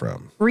come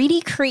from?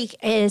 Reedy Creek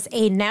is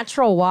a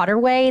natural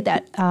waterway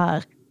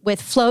that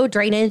with flow,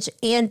 drainage,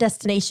 and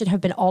destination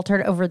have been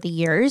altered over the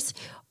years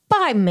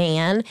by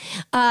man.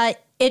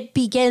 It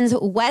begins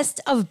west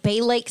of Bay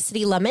Lake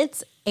city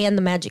limits and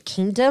the Magic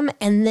Kingdom,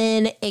 and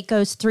then it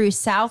goes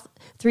south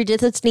through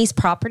Disney's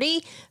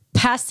property,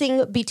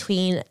 passing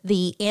between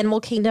the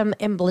Animal Kingdom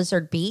and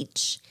Blizzard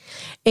Beach.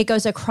 It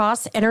goes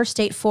across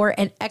Interstate 4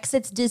 and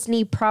exits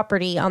Disney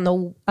property on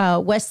the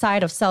west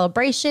side of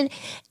Celebration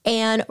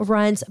and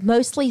runs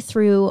mostly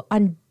through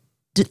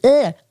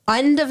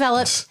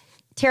undeveloped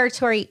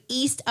territory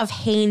east of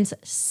Haines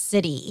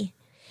City.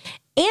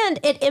 And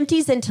it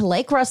empties into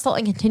Lake Russell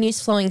and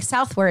continues flowing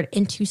southward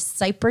into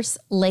Cypress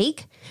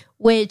Lake,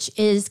 which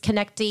is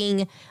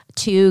connecting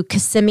to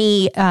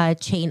Kissimmee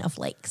chain of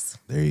lakes.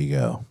 There you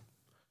go.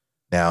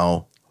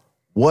 Now,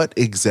 what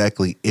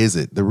exactly is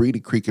it? The Reedy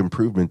Creek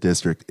Improvement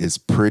District is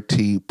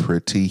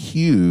pretty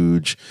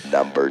huge.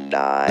 Number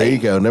 9. There you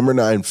go. Number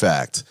 9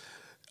 fact.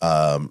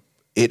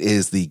 It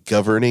is the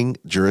governing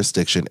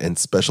jurisdiction and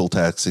special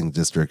taxing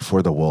district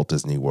for the Walt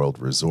Disney World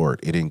Resort.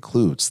 It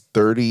includes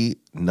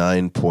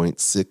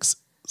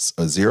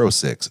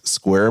 39.606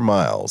 square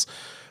miles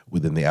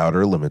within the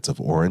outer limits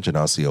of Orange and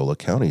Osceola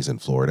counties in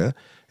Florida.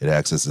 It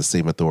acts as the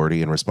same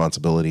authority and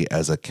responsibility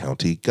as a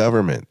county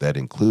government that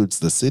includes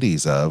the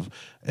cities of,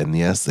 and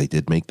yes, they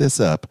did make this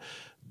up,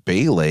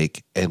 Bay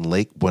Lake and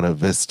Lake Buena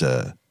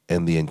Vista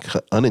and the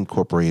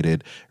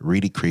unincorporated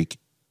Reedy Creek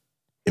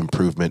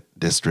Improvement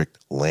District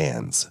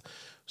lands.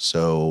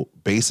 So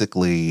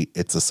basically,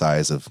 it's the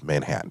size of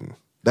Manhattan.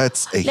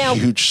 That's a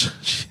huge...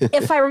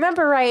 If I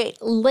remember right,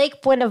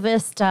 Lake Buena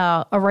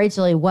Vista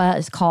originally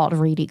was called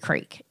Reedy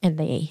Creek, and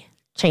they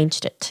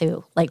changed it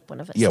to Lake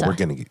Buena Vista. Yeah, we're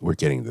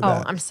getting to that.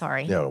 Oh, I'm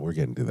sorry. No, we're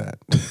getting to that.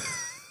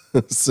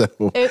 So,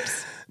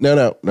 oops.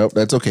 No,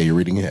 that's okay. You're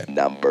reading ahead.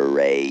 Number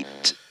 8.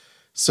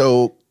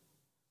 So,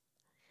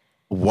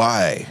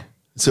 why?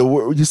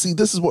 So, you see,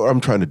 this is what I'm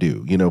trying to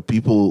do. You know,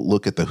 people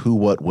look at the who,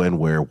 what, when,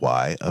 where,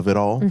 why of it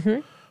all.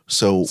 Mm-hmm.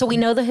 So we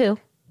know the who.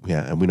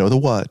 Yeah, and we know the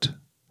what.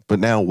 But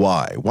now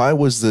why? Why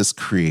was this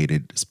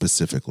created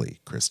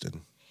specifically,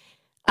 Kristen?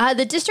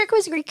 The district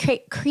was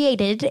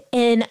created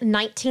in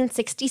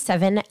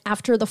 1967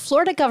 after the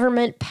Florida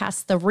government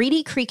passed the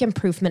Reedy Creek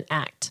Improvement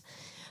Act.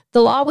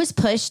 The law was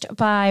pushed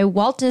by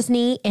Walt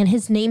Disney and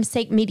his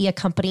namesake media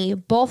company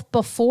both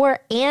before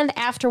and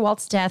after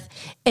Walt's death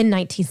in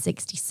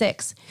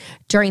 1966,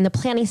 during the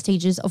planning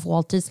stages of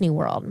Walt Disney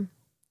World.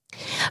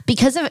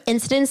 Because of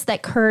incidents that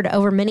occurred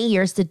over many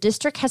years, the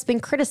district has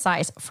been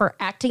criticized for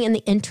acting in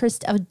the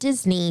interest of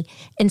Disney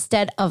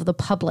instead of the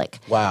public.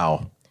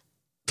 Wow.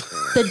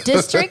 The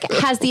district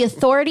has the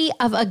authority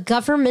of a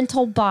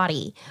governmental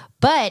body,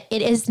 but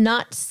it is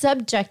not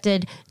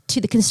subjected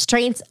to the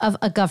constraints of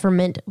a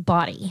government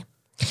body.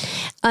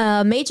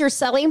 A major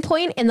selling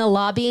point in the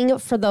lobbying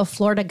for the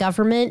Florida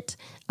government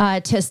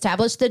to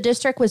establish the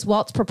district was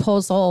Walt's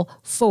proposal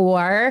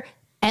for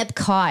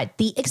Epcot,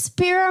 the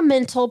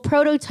experimental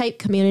prototype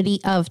community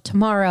of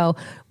tomorrow,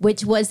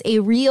 which was a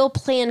real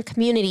planned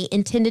community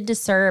intended to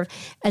serve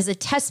as a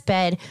test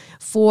bed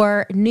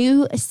for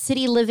new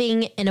city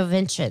living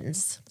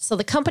interventions. So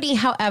the company,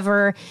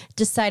 however,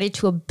 decided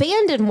to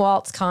abandon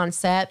Walt's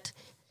concept,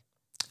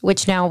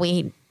 which now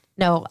we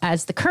know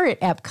as the current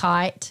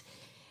Epcot.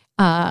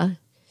 And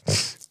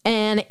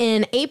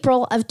in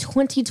April of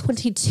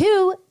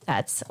 2022,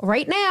 that's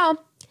right now,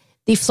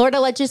 the Florida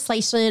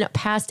legislation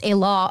passed a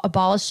law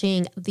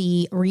abolishing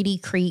the Reedy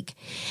Creek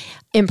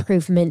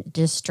Improvement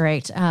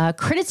District.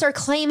 Critics are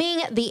claiming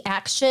the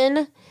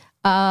action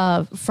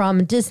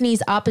from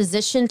Disney's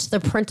opposition to the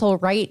Parental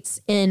Rights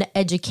in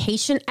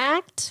Education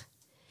Act.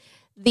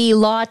 The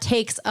law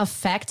takes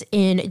effect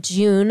in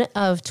June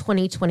of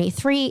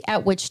 2023,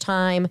 at which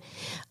time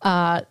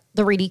the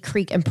Reedy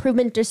Creek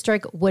Improvement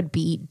District would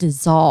be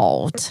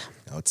dissolved.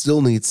 Now, it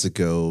still needs to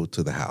go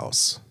to the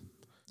House.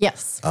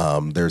 Yes.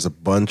 There's a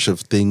bunch of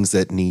things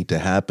that need to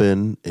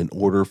happen in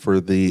order for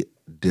the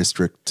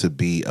district to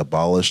be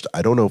abolished.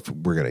 I don't know if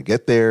we're going to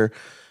get there.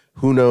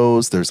 Who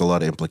knows? There's a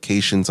lot of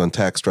implications on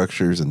tax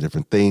structures and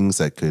different things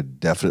that could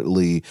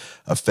definitely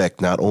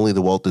affect not only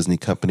the Walt Disney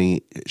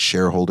Company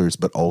shareholders,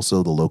 but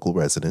also the local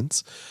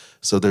residents.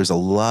 So there's a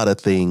lot of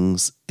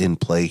things in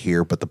play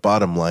here. But the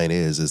bottom line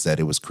is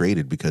that it was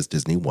created because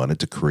Disney wanted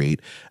to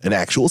create an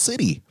actual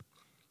city,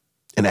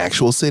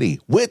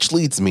 which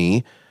leads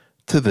me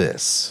to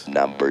this.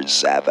 Number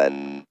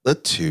 7. The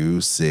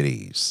two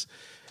cities.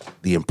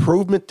 The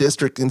improvement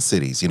district and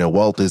cities. You know,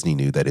 Walt Disney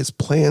knew that his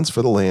plans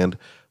for the land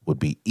would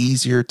be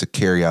easier to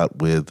carry out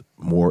with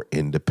more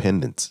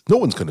independence. No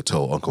one's going to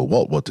tell Uncle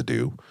Walt what to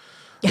do.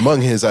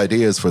 Among his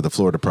ideas for the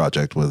Florida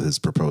project was his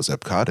proposed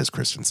Epcot, as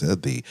Kristen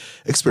said, the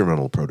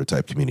experimental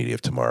prototype community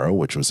of tomorrow,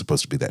 which was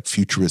supposed to be that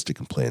futuristic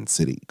and planned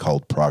city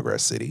called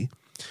Progress City.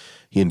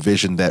 He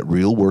envisioned that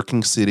real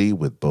working city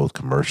with both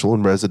commercial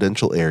and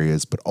residential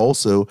areas, but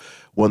also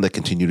one that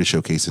continued to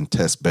showcase and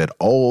test bed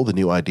all the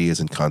new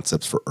ideas and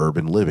concepts for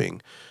urban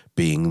living,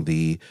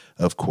 being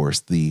of course,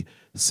 the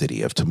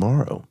city of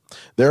tomorrow.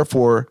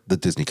 Therefore, the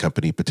Disney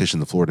Company petitioned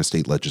the Florida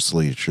state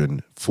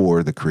legislation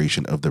for the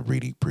creation of the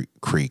Reedy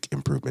Creek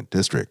Improvement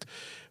District,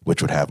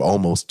 which would have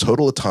almost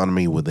total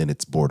autonomy within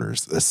its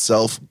borders, a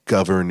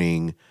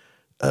self-governing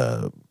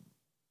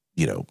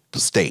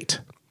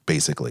state.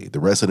 Basically, the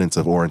residents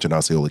of Orange and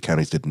Osceola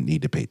counties didn't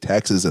need to pay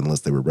taxes unless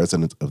they were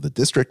residents of the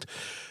district.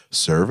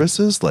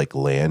 Services like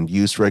land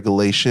use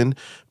regulation,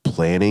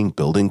 planning,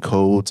 building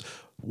codes,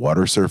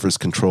 water surface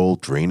control,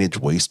 drainage,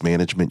 waste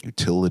management,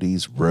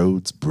 utilities,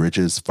 roads,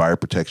 bridges, fire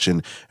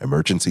protection,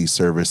 emergency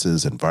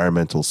services,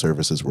 environmental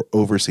services were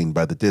overseen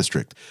by the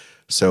district.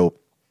 So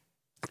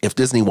if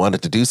Disney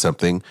wanted to do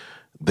something,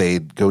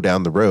 they'd go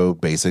down the road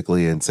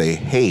basically and say,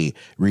 hey,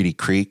 Reedy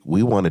Creek,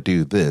 we want to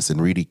do this.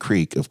 And Reedy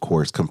Creek, of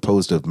course,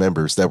 composed of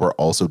members that were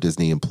also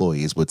Disney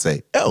employees, would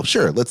say, oh,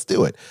 sure, let's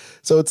do it.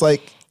 So it's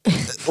like,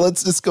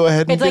 let's just go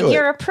ahead and do it. It's like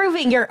you're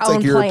approving your own plans. It's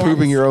like you're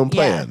approving your own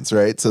plans,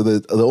 right? So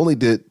the only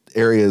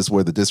areas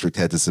where the district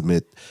had to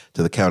submit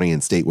to the county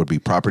and state would be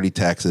property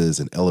taxes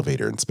and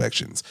elevator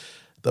inspections.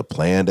 The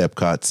planned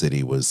Epcot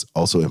City was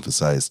also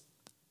emphasized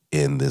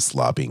in this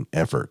lobbying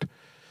effort.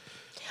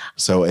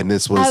 So, and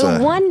this was...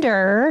 I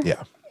wonder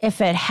if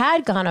it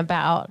had gone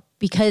about,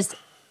 because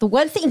the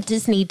one thing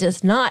Disney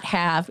does not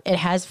have, it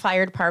has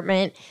fire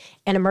department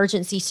and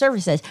emergency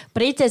services,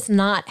 but it does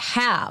not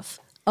have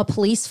a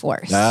police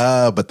force.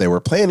 But they were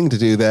planning to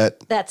do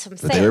that. That's what I'm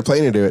saying. They were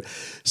planning to do it.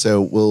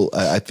 So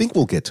I think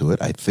we'll get to it,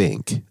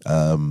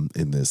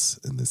 in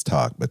this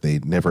talk, but they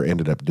never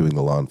ended up doing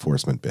the law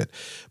enforcement bit.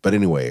 But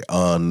anyway,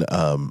 on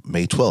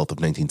May 12th of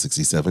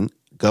 1967,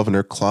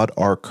 Governor Claude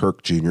R.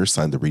 Kirk Jr.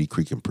 signed the Reedy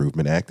Creek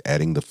Improvement Act,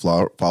 adding the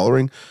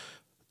following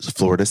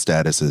Florida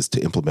statuses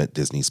to implement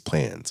Disney's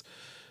plans: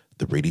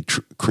 the Reedy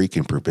Creek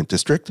Improvement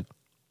District,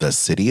 the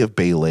City of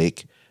Bay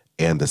Lake,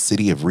 and the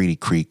City of Reedy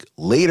Creek,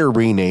 later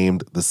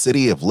renamed the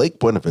City of Lake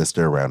Buena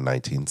Vista around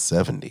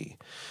 1970.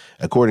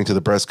 According to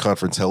the press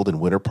conference held in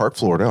Winter Park,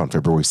 Florida on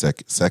February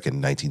 2nd,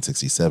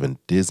 1967,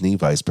 Disney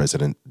Vice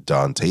President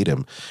Don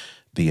Tatum,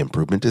 the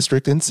Improvement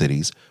District and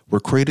cities were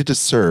created to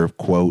serve,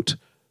 quote,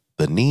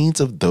 the needs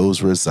of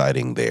those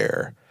residing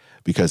there,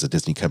 because the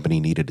Disney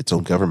company needed its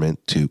own government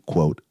to,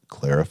 quote,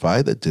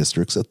 clarify the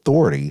district's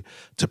authority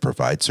to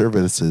provide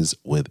services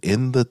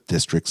within the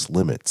district's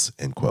limits,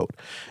 end quote.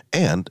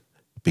 And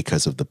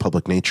because of the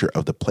public nature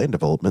of the plan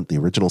development, the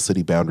original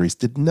city boundaries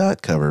did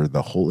not cover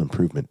the whole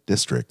improvement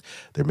district.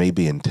 There may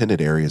be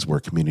intended areas where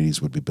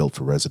communities would be built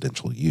for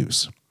residential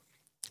use.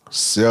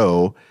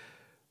 So,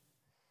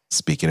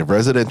 speaking of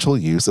residential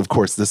use, of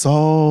course,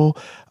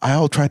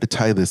 I'll try to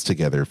tie this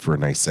together for a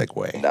nice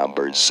segue.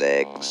 Number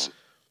 6.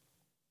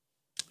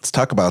 Let's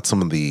talk about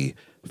some of the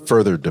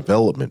further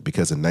development,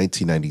 because in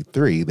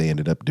 1993, they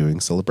ended up doing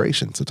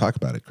Celebration. So talk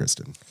about it,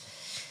 Kristen.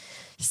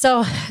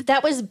 So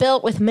that was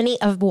built with many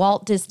of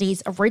Walt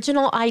Disney's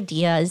original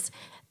ideas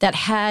that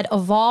had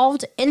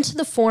evolved into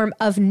the form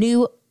of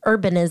new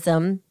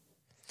urbanism.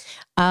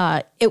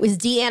 It was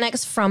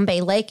de-annexed from Bay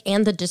Lake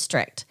and the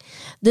district.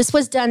 This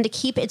was done to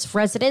keep its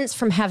residents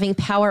from having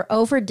power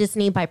over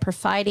Disney by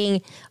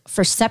providing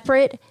for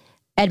separate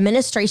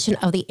administration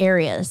of the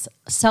areas.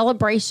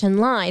 Celebration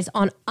lies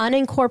on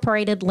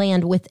unincorporated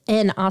land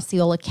within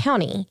Osceola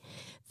County.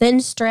 Thin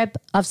strip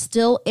of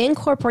still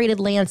incorporated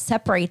land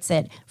separates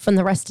it from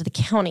the rest of the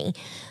county.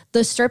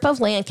 The strip of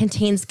land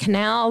contains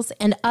canals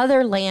and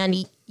other land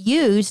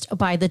used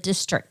by the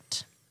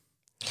district.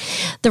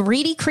 The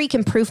Reedy Creek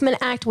Improvement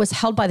Act was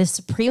held by the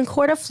Supreme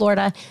Court of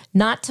Florida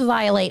not to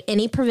violate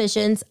any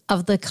provisions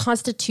of the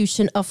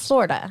Constitution of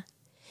Florida,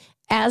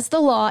 as the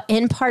law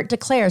in part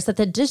declares that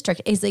the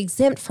district is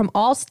exempt from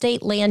all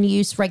state land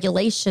use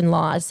regulation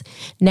laws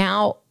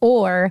now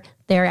or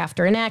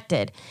thereafter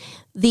enacted.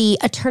 The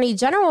Attorney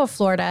General of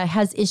Florida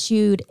has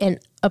issued an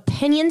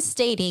opinion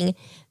stating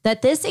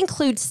that this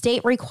includes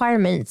state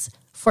requirements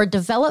for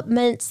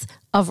developments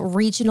of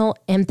regional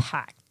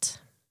impact.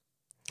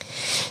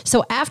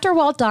 So after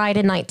Walt died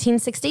in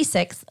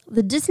 1966,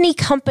 the Disney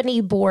Company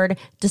Board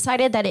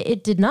decided that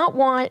it did not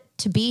want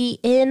to be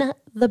in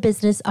the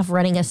business of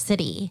running a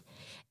city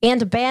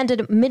and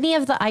abandoned many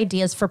of the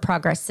ideas for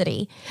Progress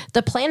City.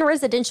 The planned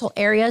residential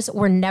areas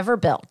were never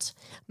built.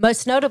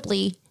 Most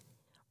notably,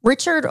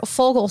 Richard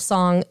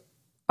Fogelsong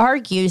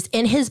argues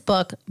in his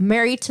book,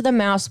 Married to the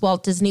Mouse,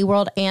 Walt Disney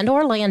World and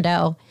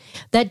Orlando,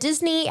 that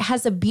Disney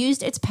has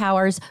abused its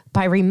powers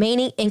by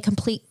remaining in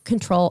complete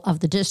control of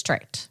the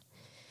district.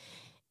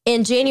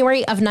 In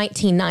January of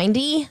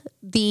 1990,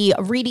 the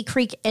Reedy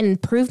Creek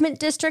Improvement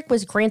District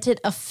was granted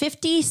a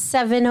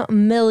 $57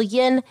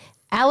 million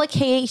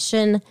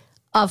allocation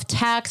of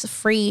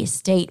tax-free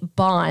state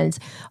bonds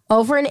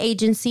over an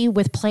agency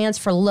with plans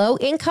for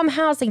low-income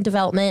housing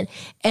development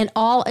and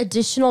all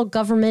additional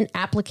government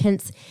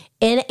applicants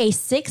in a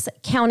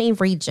 6-county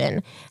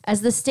region.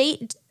 As the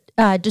state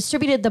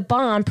distributed the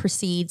bond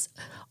proceeds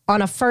on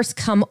a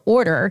first-come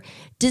order,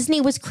 Disney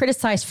was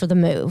criticized for the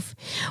move,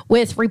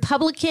 with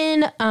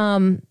Republican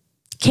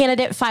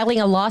candidate filing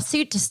a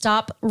lawsuit to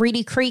stop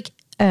Reedy Creek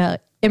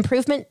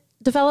improvement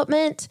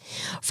development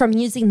from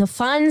using the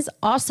funds.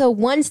 Also,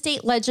 one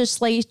state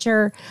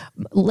legislator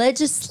moved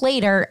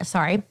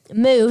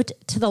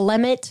to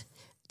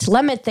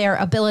limit their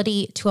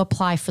ability to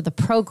apply for the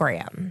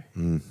program.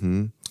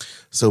 Mm-hmm.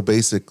 So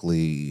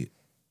basically,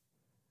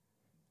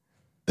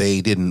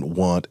 they didn't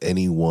want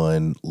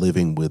anyone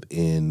living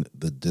within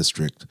the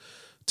district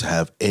to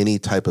have any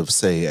type of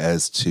say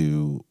as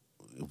to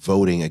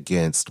voting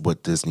against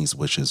what Disney's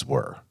wishes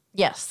were.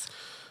 Yes.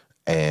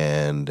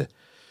 And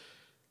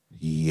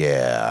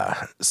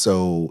yeah,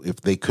 so if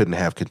they couldn't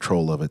have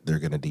control of it, they're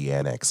going to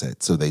de-annex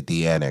it. So they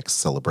de-annexed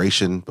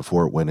Celebration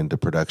before it went into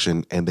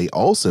production, and they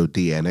also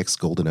de-annexed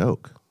Golden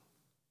Oak.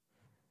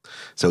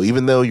 So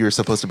even though you're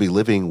supposed to be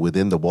living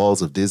within the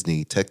walls of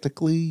Disney,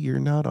 technically you're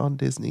not on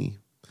Disney.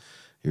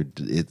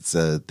 It's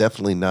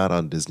definitely not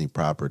on Disney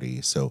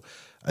property. So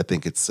I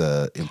think it's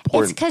important.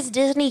 It's because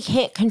Disney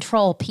can't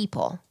control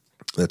people.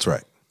 That's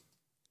right.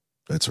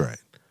 That's right.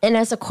 And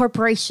as a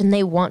corporation,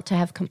 they want to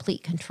have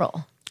complete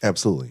control.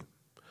 Absolutely.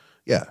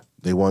 Yeah,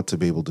 they want to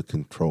be able to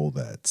control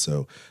that.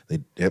 So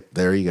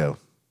there you go.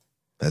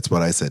 That's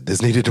what I said.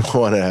 Disney didn't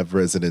want to have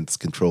residents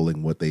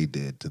controlling what they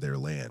did to their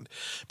land.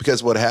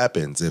 Because what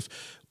happens if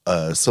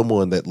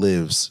someone that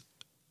lives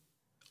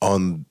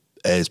on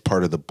as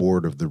part of the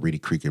board of the Reedy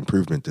Creek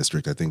Improvement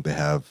District, I think they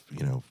have,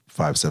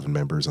 5-7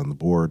 members on the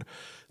board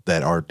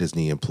that are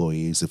Disney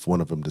employees. If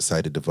one of them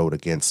decided to vote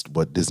against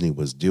what Disney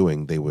was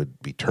doing, they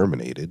would be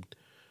terminated.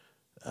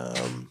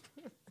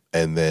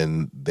 And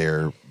then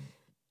their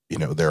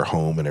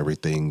home and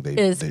everything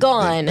is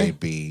gone. They'd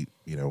be,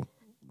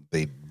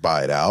 they'd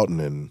buy it out and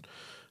then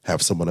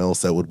have someone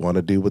else that would want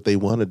to do what they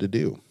wanted to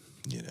do,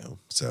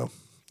 So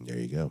there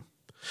you go.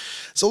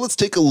 So let's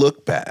take a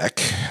look back.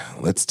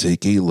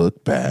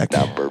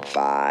 Number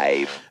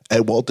 5.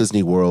 At Walt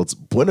Disney World's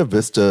Buena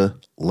Vista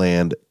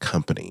Land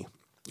Company.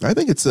 I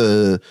think it's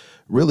a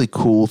really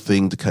cool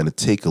thing to kind of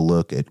take a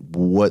look at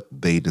what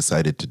they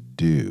decided to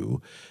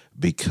do,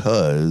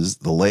 because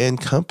the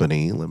land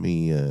company, let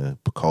me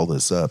call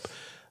this up.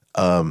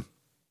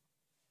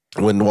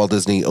 When Walt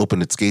Disney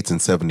opened its gates in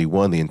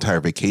 1971, the entire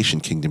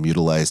Vacation Kingdom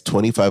utilized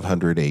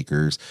 2,500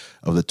 acres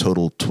of the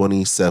total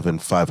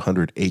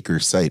 27,500 acre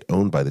site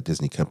owned by the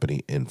Disney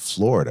Company in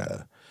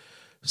Florida.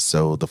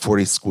 So the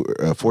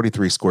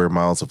 43 square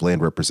miles of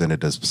land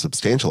represented a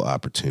substantial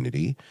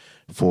opportunity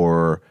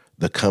for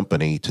the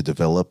company to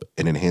develop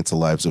and enhance the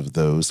lives of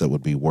those that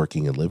would be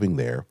working and living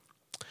there.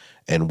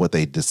 And what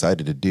they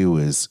decided to do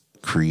is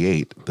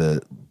create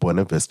the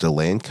Buena Vista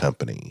Land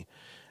Company.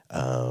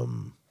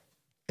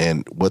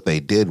 And what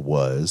they did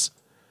was,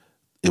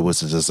 it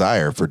was a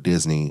desire for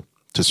Disney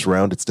to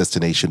surround its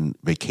destination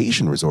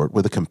vacation resort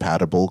with a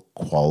compatible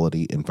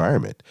quality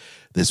environment.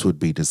 This would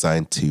be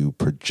designed to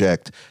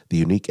project the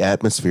unique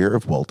atmosphere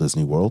of Walt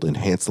Disney World,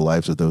 enhance the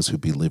lives of those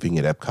who'd be living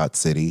at Epcot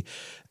City.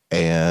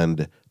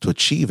 And to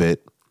achieve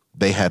it,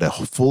 they had a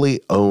fully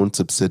owned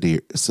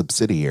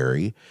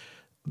subsidiary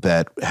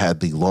that had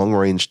the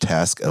long-range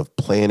task of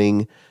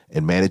planning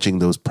and managing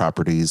those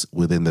properties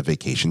within the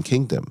Vacation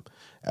Kingdom,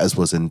 as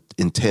was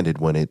intended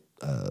when it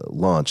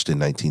launched in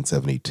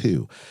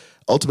 1972.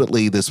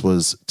 Ultimately, this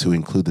was to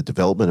include the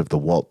development of the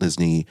Walt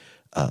Disney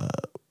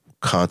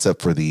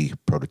concept for the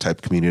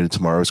prototype community of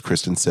tomorrow, as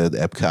Kristen said,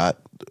 Epcot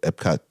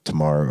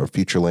Tomorrow, or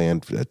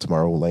Futureland,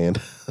 Tomorrowland,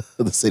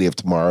 the city of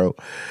tomorrow.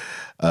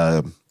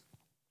 And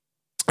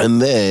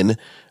then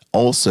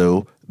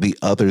also the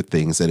other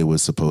things that it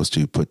was supposed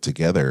to put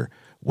together,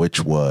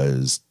 which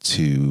was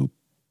to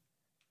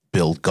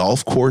build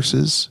golf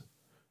courses,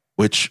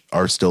 which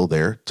are still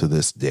there to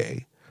this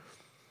day.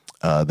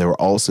 They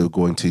were also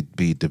going to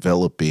be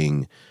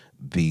developing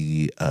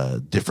the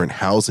different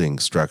housing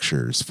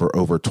structures for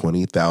over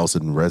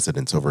 20,000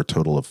 residents over a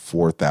total of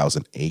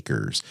 4,000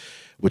 acres,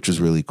 which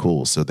was really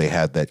cool. So they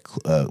had that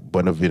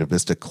Buena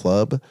Vista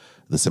Club.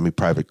 The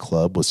semi-private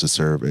club was to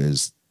serve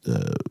as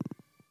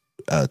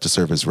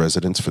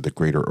residents for the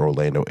greater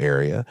Orlando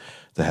area.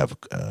 They have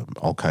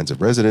all kinds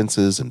of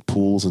residences and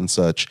pools and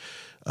such.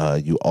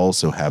 You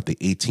also have the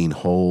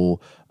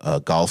 18-hole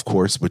golf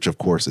course, which of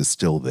course is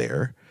still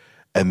there.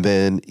 And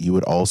then you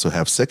would also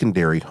have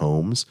secondary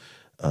homes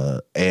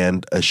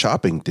and a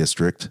shopping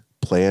district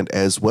planned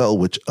as well,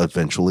 which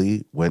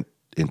eventually went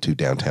into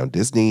downtown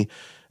Disney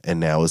and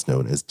now is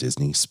known as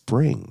Disney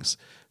Springs.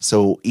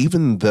 So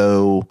even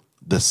though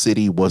the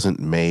city wasn't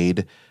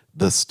made,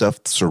 the stuff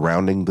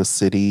surrounding the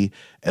city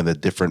and the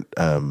different,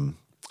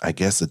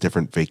 the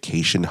different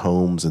vacation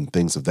homes and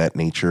things of that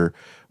nature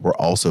were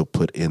also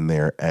put in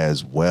there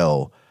as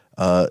well.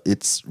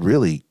 It's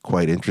really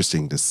quite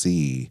interesting to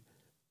see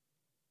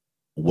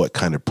what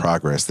kind of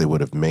progress they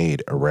would have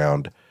made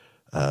around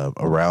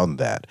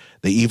that.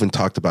 They even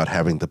talked about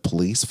having the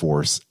police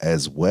force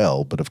as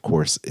well, but of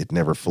course it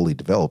never fully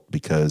developed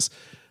because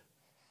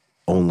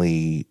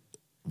only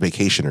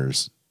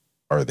vacationers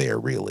are there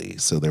really.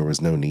 So there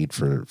was no need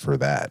for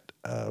that.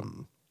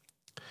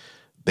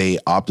 They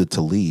opted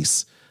to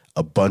lease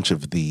a bunch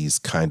of these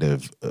kind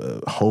of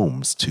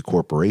homes to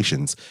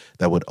corporations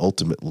that would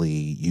ultimately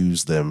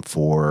use them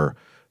for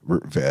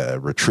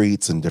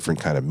retreats and different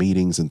kind of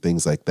meetings and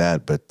things like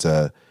that. But,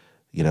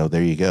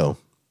 there you go.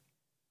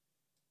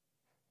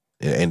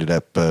 It ended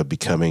up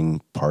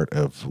becoming part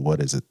of,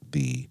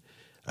 the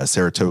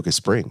Saratoga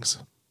Springs.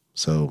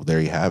 So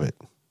there you have it,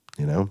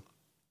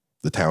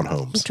 the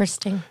townhomes.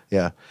 Interesting.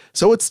 Yeah.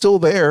 So it's still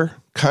there,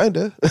 kind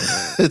of.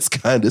 It's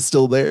kind of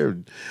still there.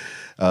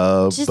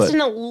 Just but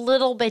in a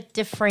little bit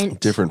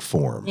different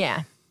form.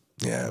 Yeah.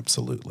 Yeah,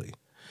 absolutely.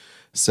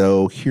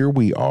 So here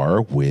we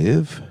are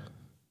with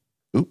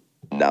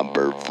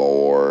Number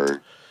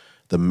 4.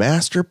 the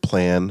master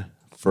plan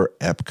for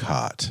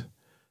Epcot.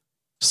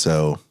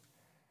 So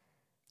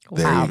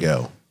there you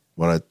go.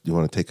 You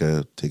want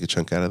to take a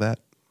chunk out of that?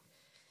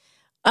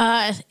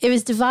 It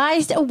was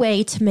devised a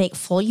way to make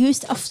full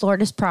use of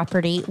Florida's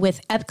property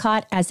with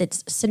Epcot as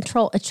its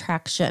central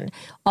attraction.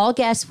 All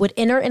guests would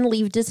enter and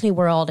leave Disney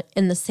World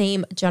in the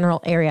same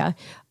general area.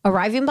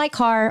 Arriving by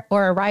car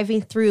or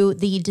arriving through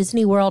the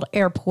Disney World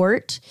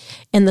airport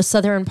in the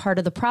southern part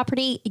of the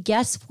property,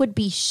 guests would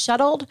be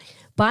shuttled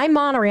by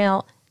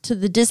monorail to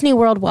the Disney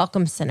World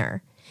Welcome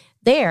Center.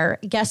 There,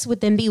 guests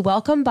would then be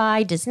welcomed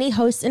by Disney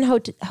hosts and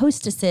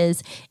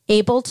hostesses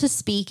able to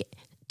speak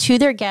to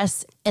their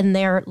guests in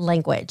their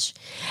language.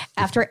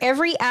 After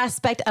every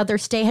aspect of their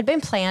stay had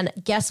been planned,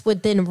 guests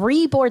would then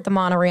reboard the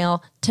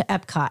monorail to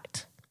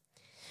Epcot.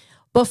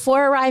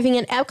 Before arriving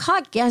in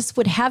Epcot, guests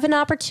would have an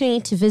opportunity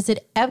to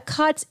visit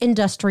Epcot's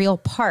industrial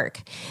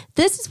park.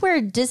 This is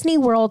where Disney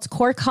World's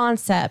core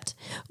concept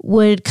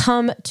would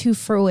come to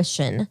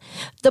fruition.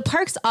 The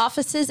park's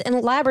offices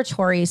and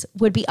laboratories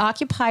would be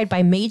occupied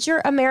by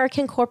major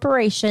American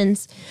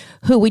corporations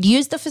who would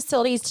use the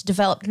facilities to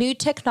develop new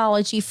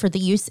technology for the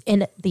use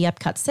in the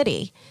Epcot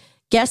city.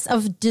 Guests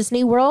of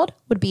Disney World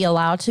would be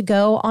allowed to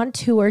go on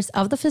tours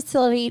of the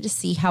facility to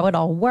see how it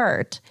all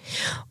worked.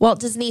 Walt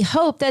Disney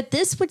hoped that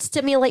this would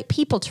stimulate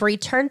people to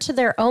return to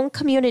their own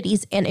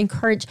communities and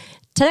encourage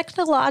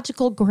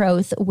technological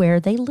growth where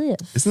they live.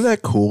 Isn't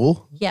that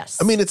cool? Yes.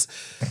 I mean, it's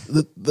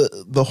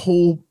the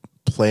whole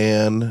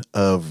plan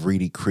of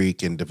Reedy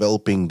Creek and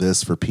developing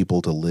this for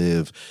people to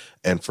live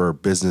and for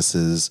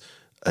businesses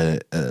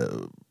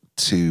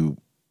to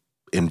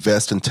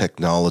invest in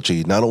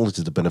technology, not only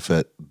to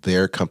benefit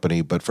their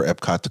company, but for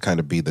Epcot to kind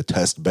of be the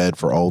test bed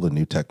for all the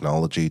new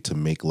technology to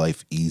make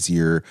life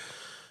easier.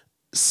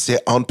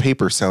 On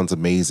paper sounds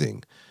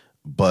amazing,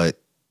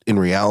 but in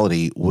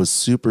reality was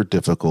super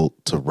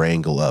difficult to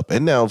wrangle up.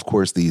 And now, of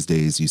course, these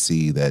days you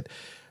see that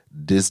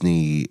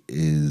Disney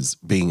is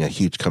being a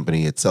huge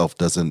company itself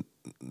doesn't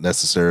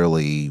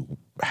necessarily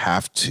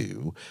have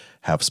to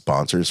have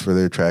sponsors for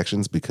their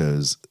attractions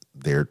because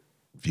they're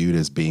viewed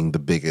as being the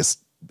biggest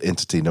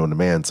entity known to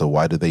man. So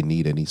why do they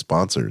need any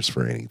sponsors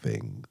for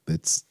anything?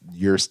 It's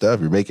your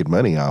stuff. You're making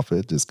money off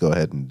it. Just go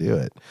ahead and do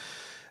it.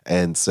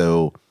 And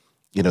so,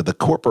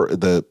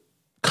 the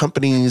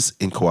companies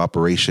in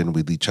cooperation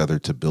with each other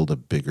to build a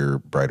bigger,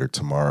 brighter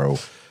tomorrow,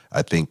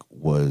 I think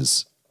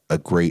was a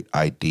great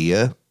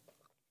idea.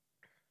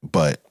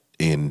 But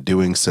in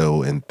doing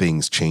so, and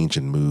things change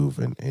and move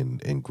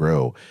and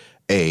grow,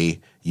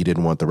 you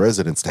didn't want the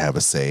residents to have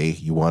a say.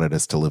 You wanted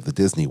us to live the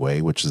Disney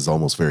way, which is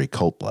almost very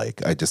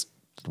cult-like. I just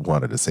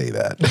wanted to say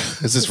that.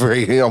 This is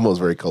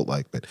almost very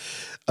cult-like, but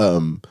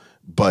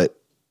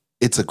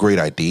it's a great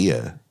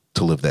idea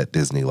to live that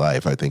Disney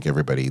life. I think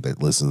everybody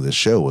that listens to this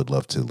show would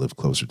love to live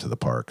closer to the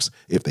parks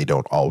if they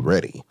don't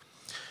already.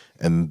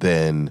 And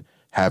then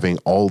having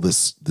all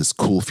this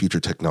cool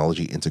future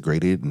technology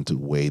integrated into the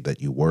way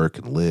that you work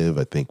and live,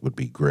 I think would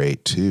be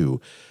great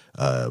too.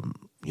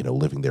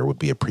 Living there would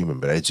be a premium.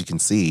 But as you can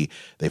see,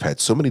 they've had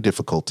so many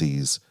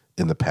difficulties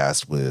in the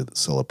past with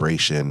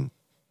Celebration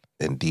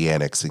and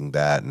de-annexing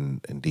that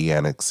and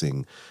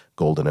de-annexing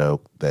Golden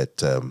Oak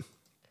that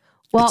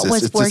Walt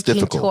was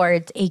working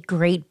towards a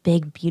great,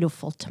 big,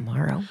 beautiful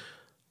tomorrow.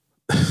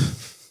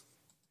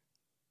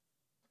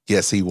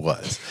 Yes, he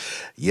was.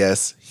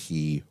 Yes,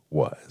 he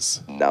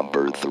was.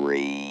 Number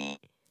 3.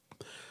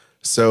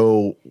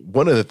 So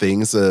one of the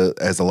things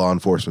as a law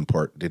enforcement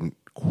part didn't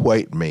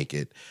quite make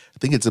it. I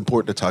think it's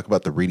important to talk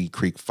about the Reedy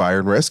Creek Fire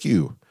and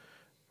Rescue,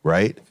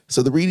 right?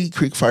 So the Reedy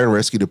Creek Fire and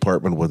Rescue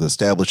Department was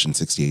established in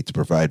 1968 to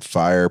provide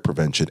fire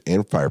prevention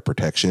and fire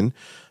protection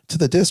to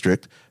the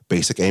district,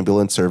 basic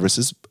ambulance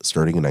services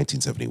starting in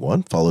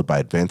 1971, followed by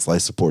advanced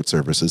life support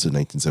services in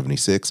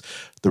 1976.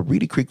 The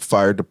Reedy Creek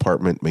Fire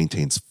Department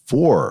maintains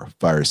 4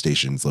 fire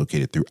stations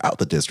located throughout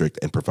the district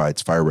and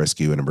provides fire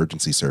rescue and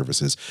emergency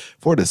services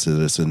for the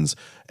citizens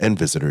and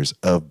visitors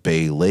of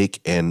Bay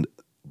Lake and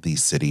the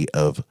city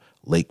of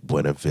Lake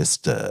Buena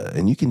Vista.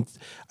 And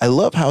I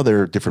love how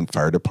their different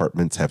fire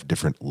departments have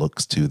different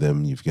looks to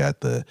them. You've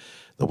got the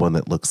one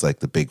that looks like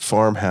the big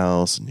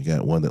farmhouse, and you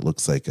got one that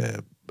looks like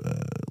a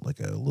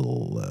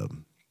little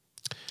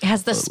it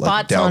has the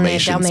spots like on it,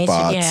 Dalmatian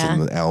spots, yeah,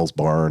 and the owl's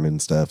barn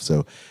and stuff.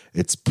 So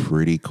it's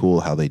pretty cool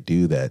how they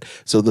do that.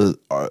 So the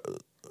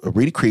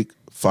Reedy Creek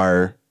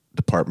Fire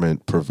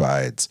Department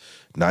provides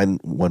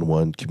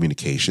 911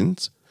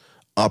 communications,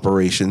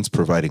 operations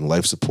providing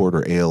life support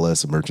or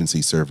ALS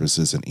emergency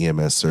services and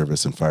EMS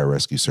service and fire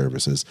rescue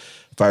services,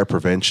 fire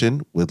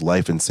prevention with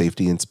life and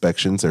safety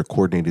inspections are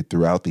coordinated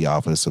throughout the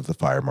office of the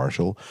fire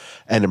marshal,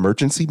 and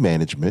emergency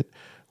management,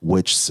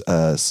 which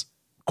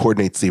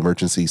coordinates the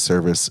emergency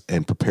service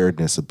and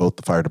preparedness of both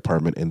the fire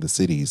department and the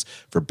cities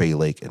for Bay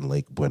Lake and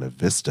Lake Buena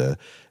Vista.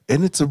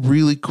 And it's a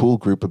really cool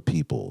group of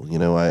people. You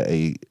know,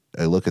 I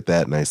look at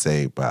that and I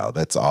say, wow,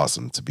 that's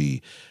awesome to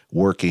be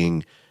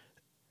working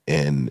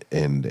and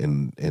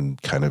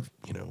kind of,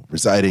 you know,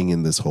 residing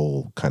in this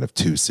whole kind of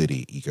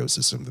 2-city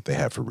ecosystem that they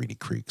have for Reedy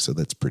Creek. So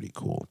that's pretty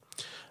cool.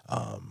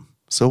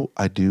 So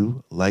I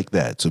do like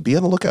that. So be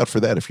on the lookout for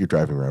that if you're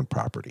driving around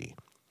property.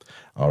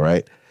 All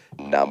right.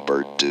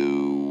 Number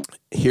 2.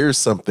 Here's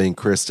something,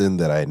 Kristen,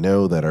 that I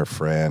know that our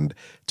friend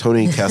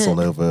Tony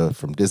Casanova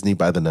from Disney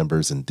by the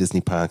Numbers and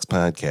Disney Pox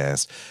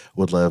Podcast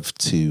would love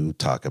to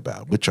talk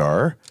about, which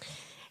are?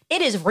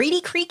 It is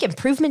Reedy Creek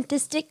Improvement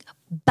District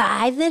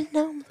by the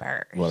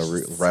Numbers. Want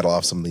to rattle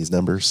off some of these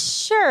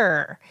numbers?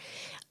 Sure.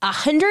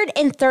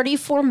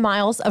 134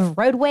 miles of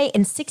roadway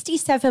and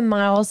 67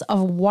 miles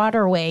of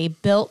waterway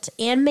built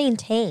and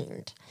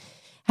maintained.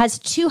 Has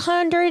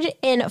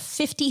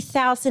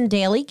 250,000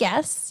 daily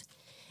guests.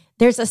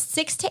 There's a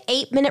 6 to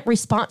 8 minute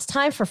response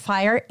time for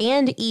fire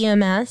and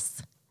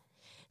EMS.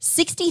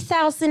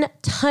 60,000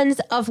 tons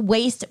of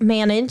waste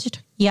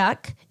managed.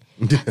 Yuck.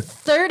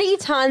 30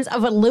 tons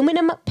of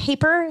aluminum,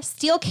 paper,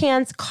 steel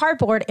cans,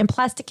 cardboard, and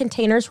plastic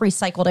containers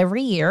recycled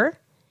every year.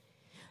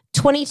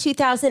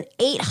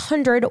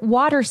 22,800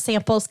 water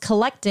samples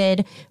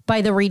collected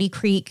by the Reedy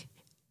Creek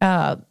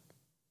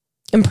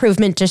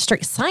Improvement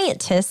District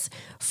scientists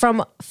from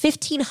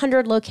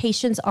 1,500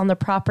 locations on the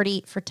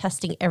property for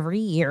testing every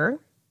year.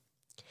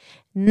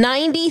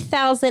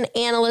 90,000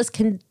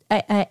 analysis.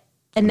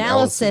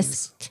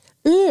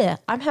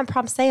 I'm having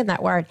problems saying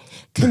that word.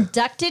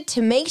 Conducted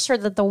to make sure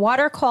that the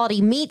water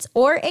quality meets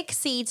or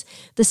exceeds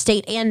the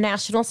state and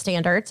national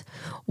standards.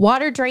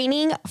 Water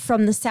draining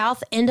from the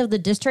south end of the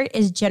district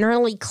is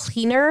generally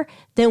cleaner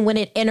than when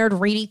it entered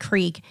Reedy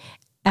Creek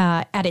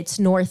at its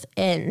north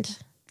end.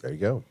 There you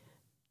go.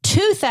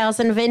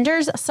 2,000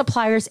 vendors,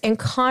 suppliers, and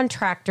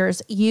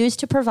contractors used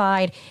to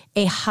provide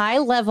a high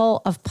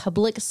level of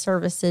public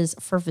services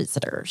for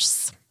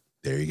visitors.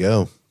 There you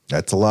go.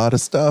 That's a lot of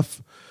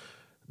stuff.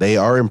 They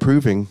are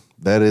improving.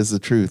 That is the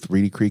truth.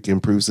 Reedy Creek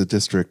improves the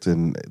district,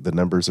 and the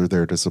numbers are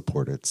there to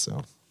support it.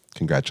 So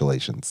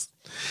congratulations.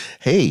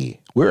 Hey,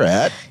 we're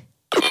at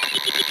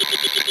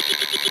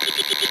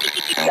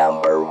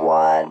Number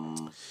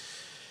 1.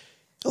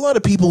 A lot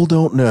of people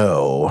don't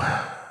know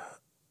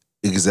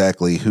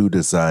exactly who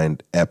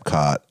designed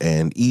Epcot,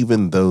 and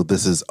even though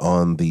this is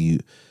on the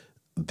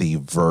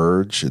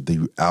verge,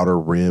 the outer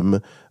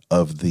rim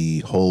of the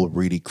whole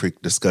Reedy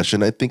Creek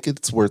discussion, I think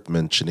it's worth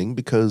mentioning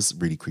because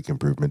Reedy Creek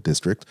Improvement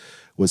District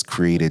was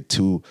created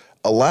to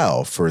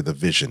allow for the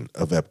vision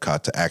of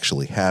Epcot to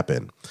actually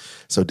happen.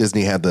 So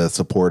Disney had the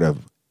support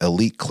of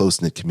elite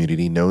close-knit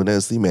community known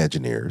as the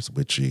Imagineers,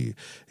 which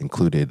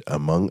included,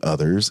 among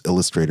others,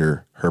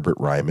 illustrator Herbert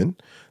Ryman,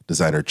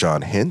 designer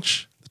John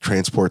Hinch,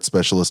 transport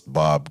specialist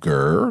Bob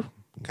Gurr.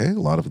 Okay, a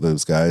lot of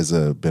those guys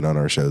have been on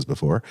our shows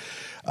before.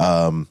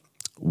 And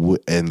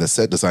the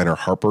set designer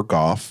Harper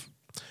Goff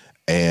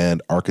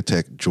and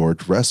architect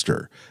George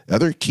Rester. The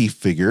other key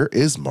figure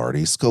is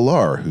Marty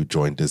Sklar, who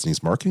joined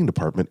Disney's marketing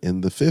department in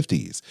the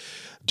 50s.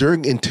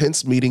 During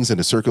intense meetings, and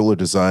a circular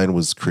design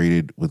was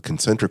created with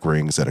concentric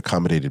rings that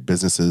accommodated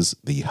businesses,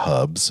 the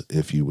hubs,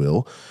 if you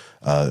will,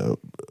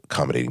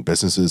 accommodating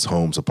businesses,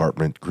 homes,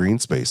 apartment, green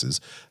spaces.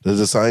 The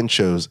design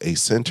shows a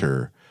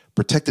center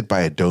protected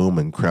by a dome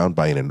and crowned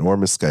by an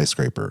enormous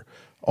skyscraper.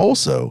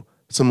 Also,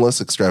 some less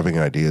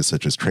extravagant ideas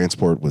such as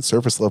transport with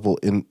surface level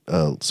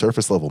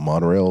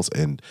monorails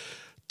and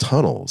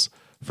tunnels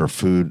for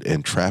food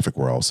and traffic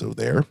were also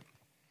there.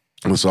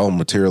 It was all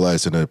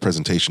materialized in a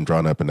presentation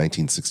drawn up in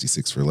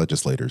 1966 for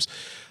legislators,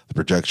 the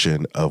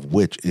projection of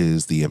which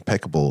is the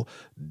impeccable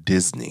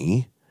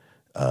Disney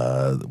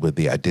with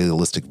the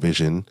idealistic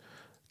vision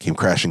came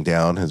crashing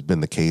down, has been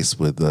the case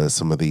with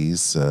some of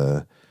these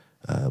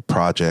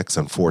projects,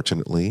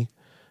 unfortunately.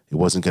 It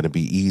wasn't going to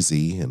be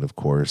easy, and of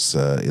course,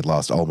 it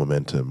lost all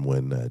momentum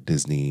when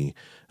Disney,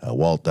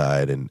 Walt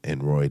died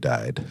and Roy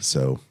died.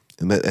 So,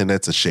 and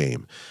that's a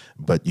shame.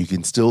 But you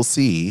can still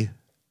see,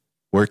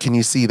 where can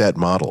you see that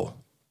model?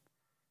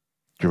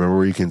 Do you remember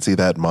where you can see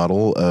that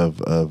model of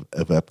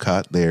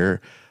Epcot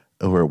there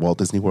over at Walt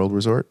Disney World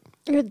Resort?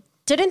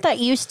 Didn't that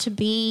used to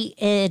be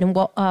in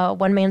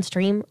One Man's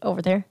Dream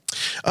over there?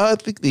 I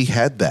think they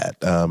had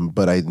that,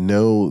 but I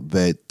know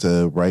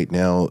that right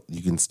now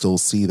you can still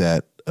see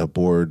that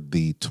aboard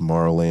the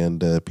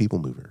Tomorrowland People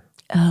Mover.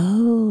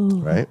 Oh,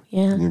 right,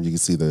 yeah. You can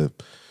see the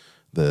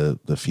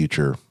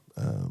future,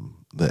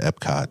 the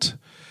Epcot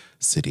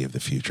city of the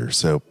future.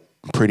 So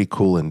pretty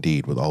cool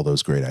indeed with all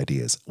those great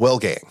ideas. Well,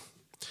 gang,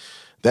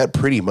 that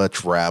pretty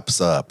much wraps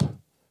up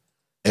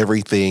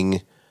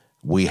everything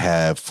we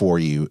have for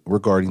you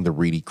regarding the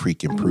Reedy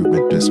Creek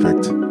Improvement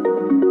District.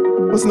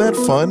 Wasn't that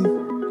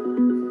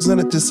fun?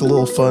 Wasn't it just a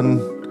little fun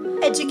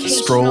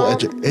stroll,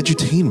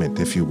 edutainment,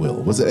 if you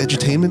will? Was it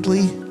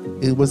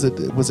edutainmently? Was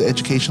it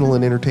educational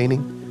and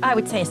entertaining? I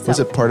would say so. Was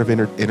it part of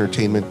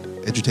entertainment,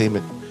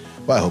 edutainment?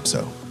 Well, I hope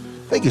so.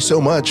 Thank you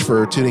so much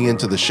for tuning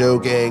into the show,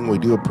 gang. We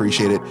do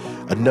appreciate it.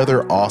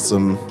 Another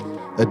awesome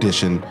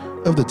edition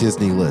of the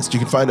Disney List. You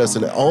can find us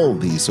in all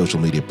the social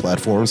media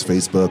platforms,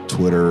 Facebook,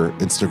 Twitter,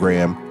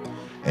 Instagram.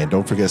 And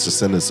don't forget to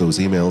send us those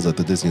emails at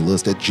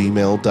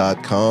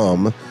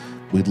thedisneylist@gmail.com.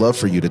 We'd love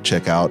for you to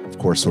check out, of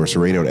course,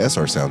 Sorcerer Radio at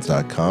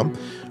srsounds.com.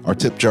 Our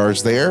tip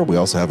jar's there. We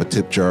also have a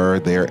tip jar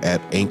there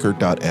at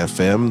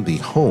anchor.fm, the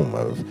home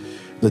of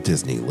the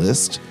Disney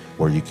List,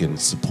 where you can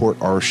support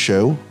our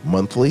show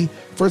monthly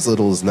for as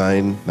little as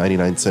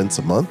 $9.99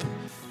 a month,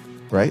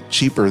 right?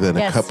 Cheaper than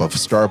a cup of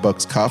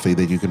Starbucks coffee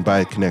that you can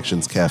buy at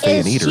Connections Cafe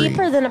and Eatery.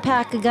 Cheaper than a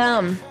pack of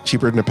gum.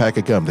 Cheaper than a pack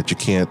of gum that you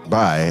can't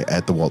buy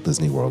at the Walt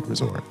Disney World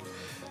Resort.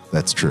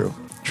 That's true.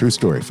 True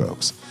story,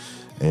 folks.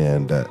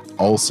 And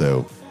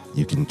also,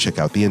 you can check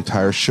out the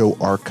entire show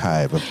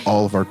archive of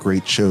all of our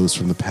great shows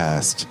from the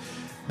past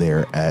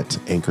there at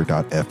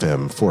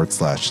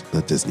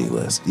anchor.fm/the Disney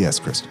List. Yes,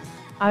 Kristen.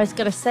 I was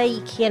going to say,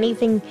 you can't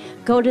even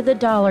go to the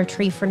Dollar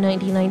Tree for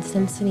 99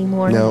 cents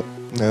anymore. No.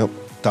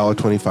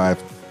 $1.25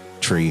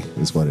 tree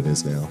is what it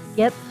is now.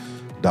 Yep.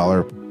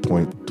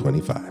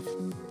 $1.25.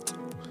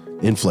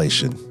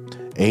 Inflation.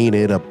 Ain't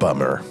it a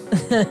bummer?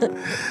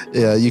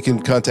 Yeah, you can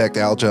contact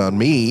Aljon,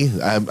 me.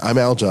 I'm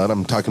Aljon.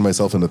 I'm talking to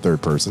myself in the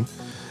third person.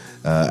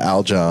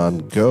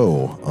 Aljon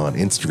Go on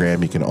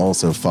Instagram. You can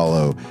also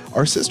follow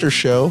our sister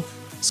show,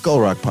 Skull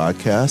Rock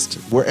Podcast,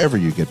 wherever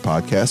you get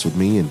podcasts with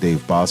me and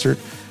Dave Bossert.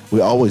 We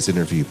always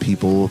interview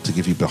people to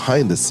give you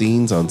behind the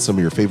scenes on some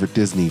of your favorite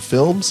Disney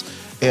films,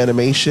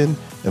 animation,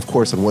 and of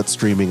course on what's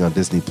streaming on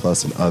Disney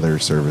Plus and other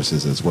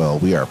services as well.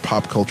 We are a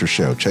pop culture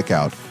show. Check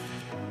out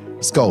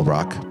Skull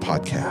Rock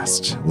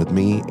Podcast with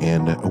me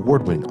and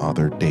award-winning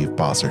author Dave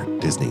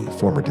Bossert,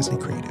 former Disney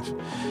creative.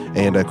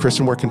 And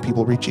Kristen, where can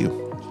people reach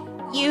you?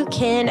 You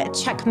can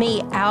check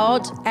me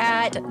out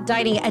at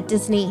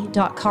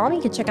diningatdisney.com.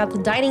 You can check out the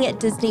Dining at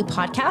Disney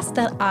podcast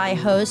that I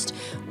host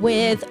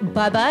with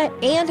Bubba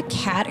and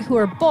Kat, who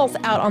are both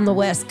out on the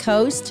West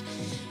Coast.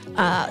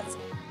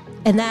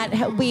 And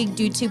that we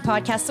do 2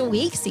 podcasts a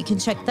week, so you can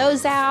check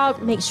those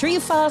out. Make sure you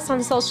follow us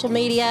on social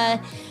media.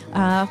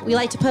 We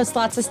like to post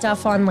lots of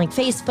stuff on like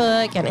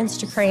Facebook and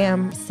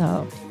Instagram,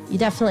 so you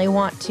definitely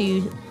want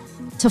to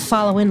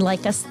follow and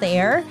like us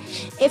there.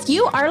 If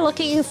you are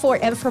looking for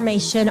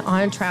information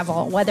on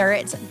travel, whether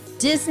it's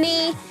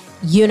Disney,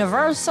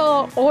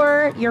 Universal,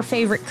 or your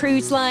favorite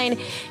cruise line,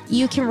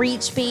 you can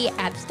reach me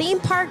at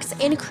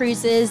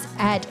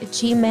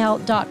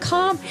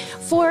themeparksandcruises@gmail.com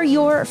for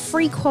your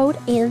free quote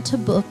and to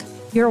book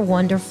your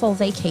wonderful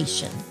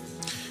vacation.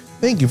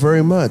 Thank you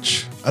very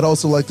much. I'd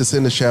also like to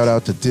send a shout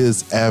out to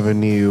Diz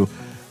Avenue,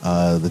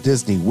 the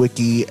Disney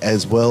Wiki,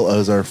 as well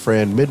as our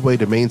friend Midway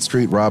to Main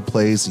Street, Rob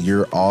Plays.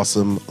 You're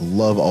awesome.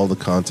 Love all the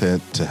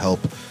content to help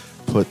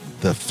put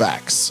the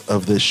facts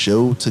of this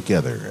show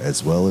together,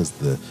 as well as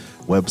the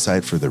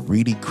website for the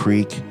Reedy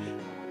Creek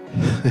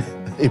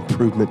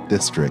Improvement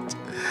District.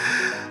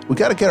 We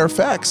got to get our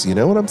facts. You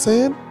know what I'm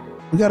saying?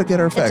 We got to get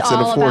our facts. It's all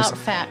and of course, about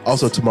facts.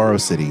 Also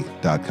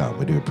tomorrowcity.com.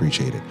 We do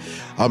appreciate it.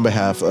 On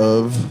behalf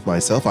of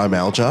myself, I'm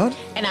Aljon.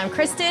 And I'm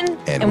Kristen.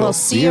 And we'll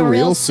see you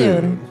real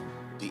soon.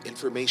 The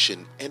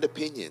information and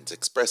opinions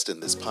expressed in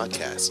this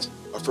podcast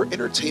are for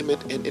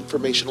entertainment and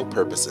informational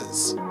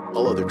purposes.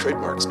 All other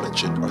trademarks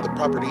mentioned are the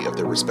property of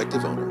their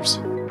respective owners.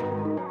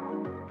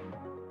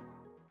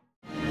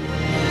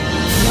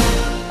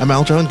 I'm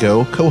Aljon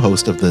Go,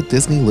 co-host of the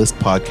Disney List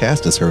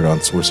podcast, as heard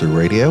on Sorcerer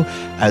Radio,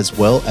 as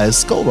well as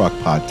Skull Rock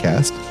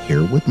Podcast,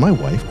 here with my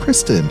wife,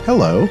 Kristen.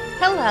 Hello.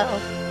 Hello.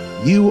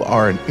 You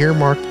are an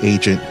earmarked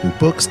agent who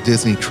books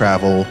Disney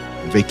travel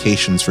and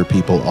vacations for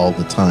people all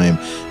the time.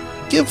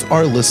 Give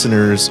our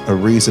listeners a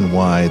reason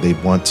why they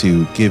want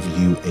to give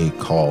you a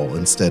call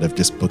instead of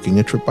just booking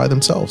a trip by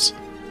themselves.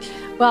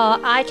 Well,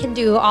 I can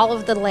do all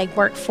of the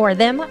legwork for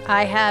them.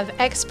 I have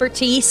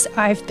expertise.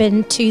 I've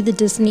been to the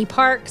Disney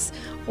parks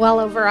well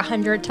over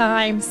 100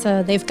 times,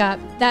 so they've got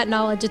that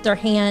knowledge at their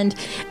hand,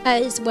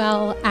 as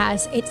well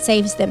as it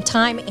saves them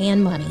time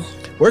and money.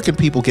 Where can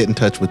people get in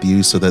touch with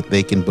you so that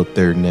they can book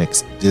their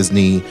next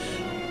Disney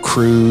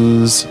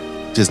cruise,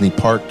 Disney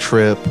park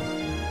trip,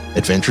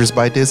 Adventures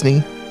by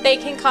Disney? They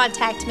can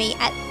contact me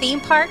at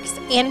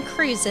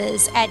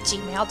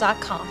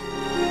themeparksandcruises@gmail.com.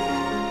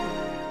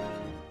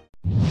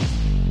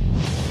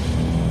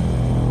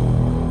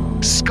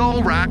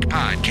 Skull Rock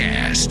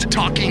Podcast,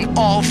 talking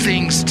all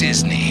things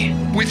Disney,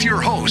 with your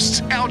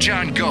hosts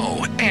Aljon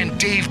Go and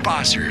Dave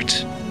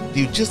Bossert. Do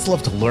you just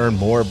love to learn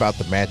more about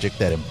the magic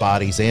that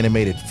embodies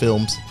animated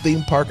films,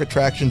 theme park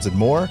attractions, and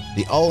more?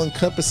 The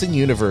all-encompassing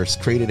universe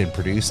created and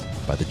produced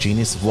by the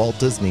genius of Walt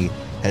Disney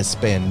has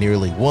spanned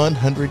nearly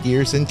 100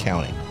 years and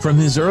counting. From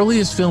his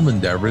earliest film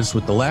endeavors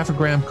with the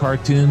Laugh-O-Gram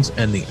cartoons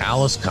and the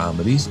Alice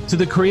comedies, to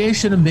the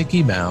creation of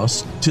Mickey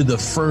Mouse, to the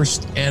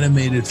first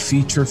animated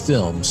feature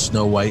film,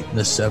 Snow White and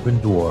the Seven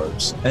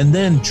Dwarfs, and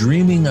then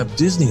dreaming of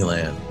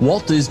Disneyland,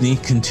 Walt Disney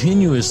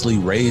continuously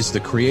raised the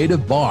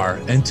creative bar,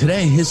 and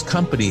today his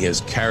company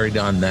has carried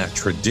on that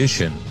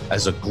tradition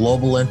as a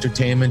global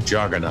entertainment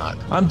juggernaut.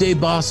 I'm Dave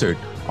Bossert,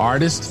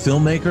 artist,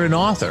 filmmaker, and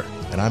author.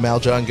 And I'm Al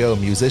John Go,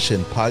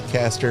 musician,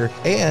 podcaster,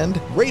 and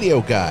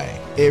radio guy.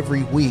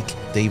 Every week,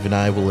 Dave and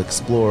I will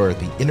explore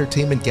the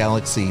entertainment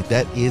galaxy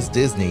that is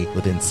Disney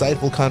with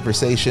insightful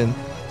conversation,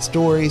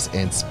 stories,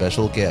 and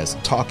special guests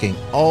talking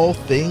all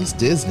things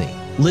Disney.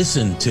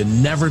 Listen to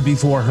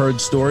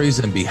never-before-heard stories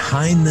and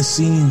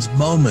behind-the-scenes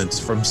moments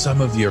from some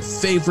of your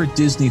favorite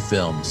Disney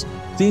films,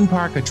 theme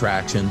park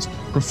attractions,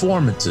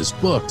 performances,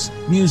 books,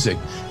 music,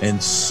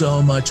 and so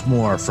much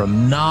more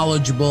from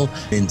knowledgeable,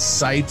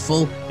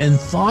 insightful, and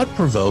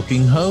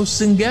thought-provoking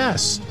hosts and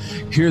guests.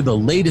 Hear the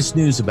latest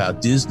news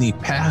about Disney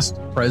past,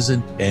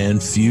 present,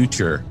 and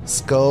future.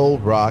 Skull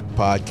Rock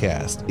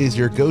Podcast is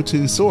your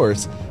go-to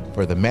source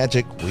for the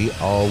magic we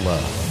all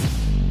love.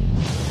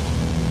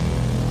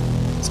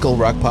 Skull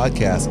Rock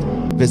Podcast.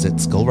 Visit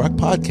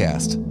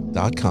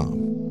skullrockpodcast.com.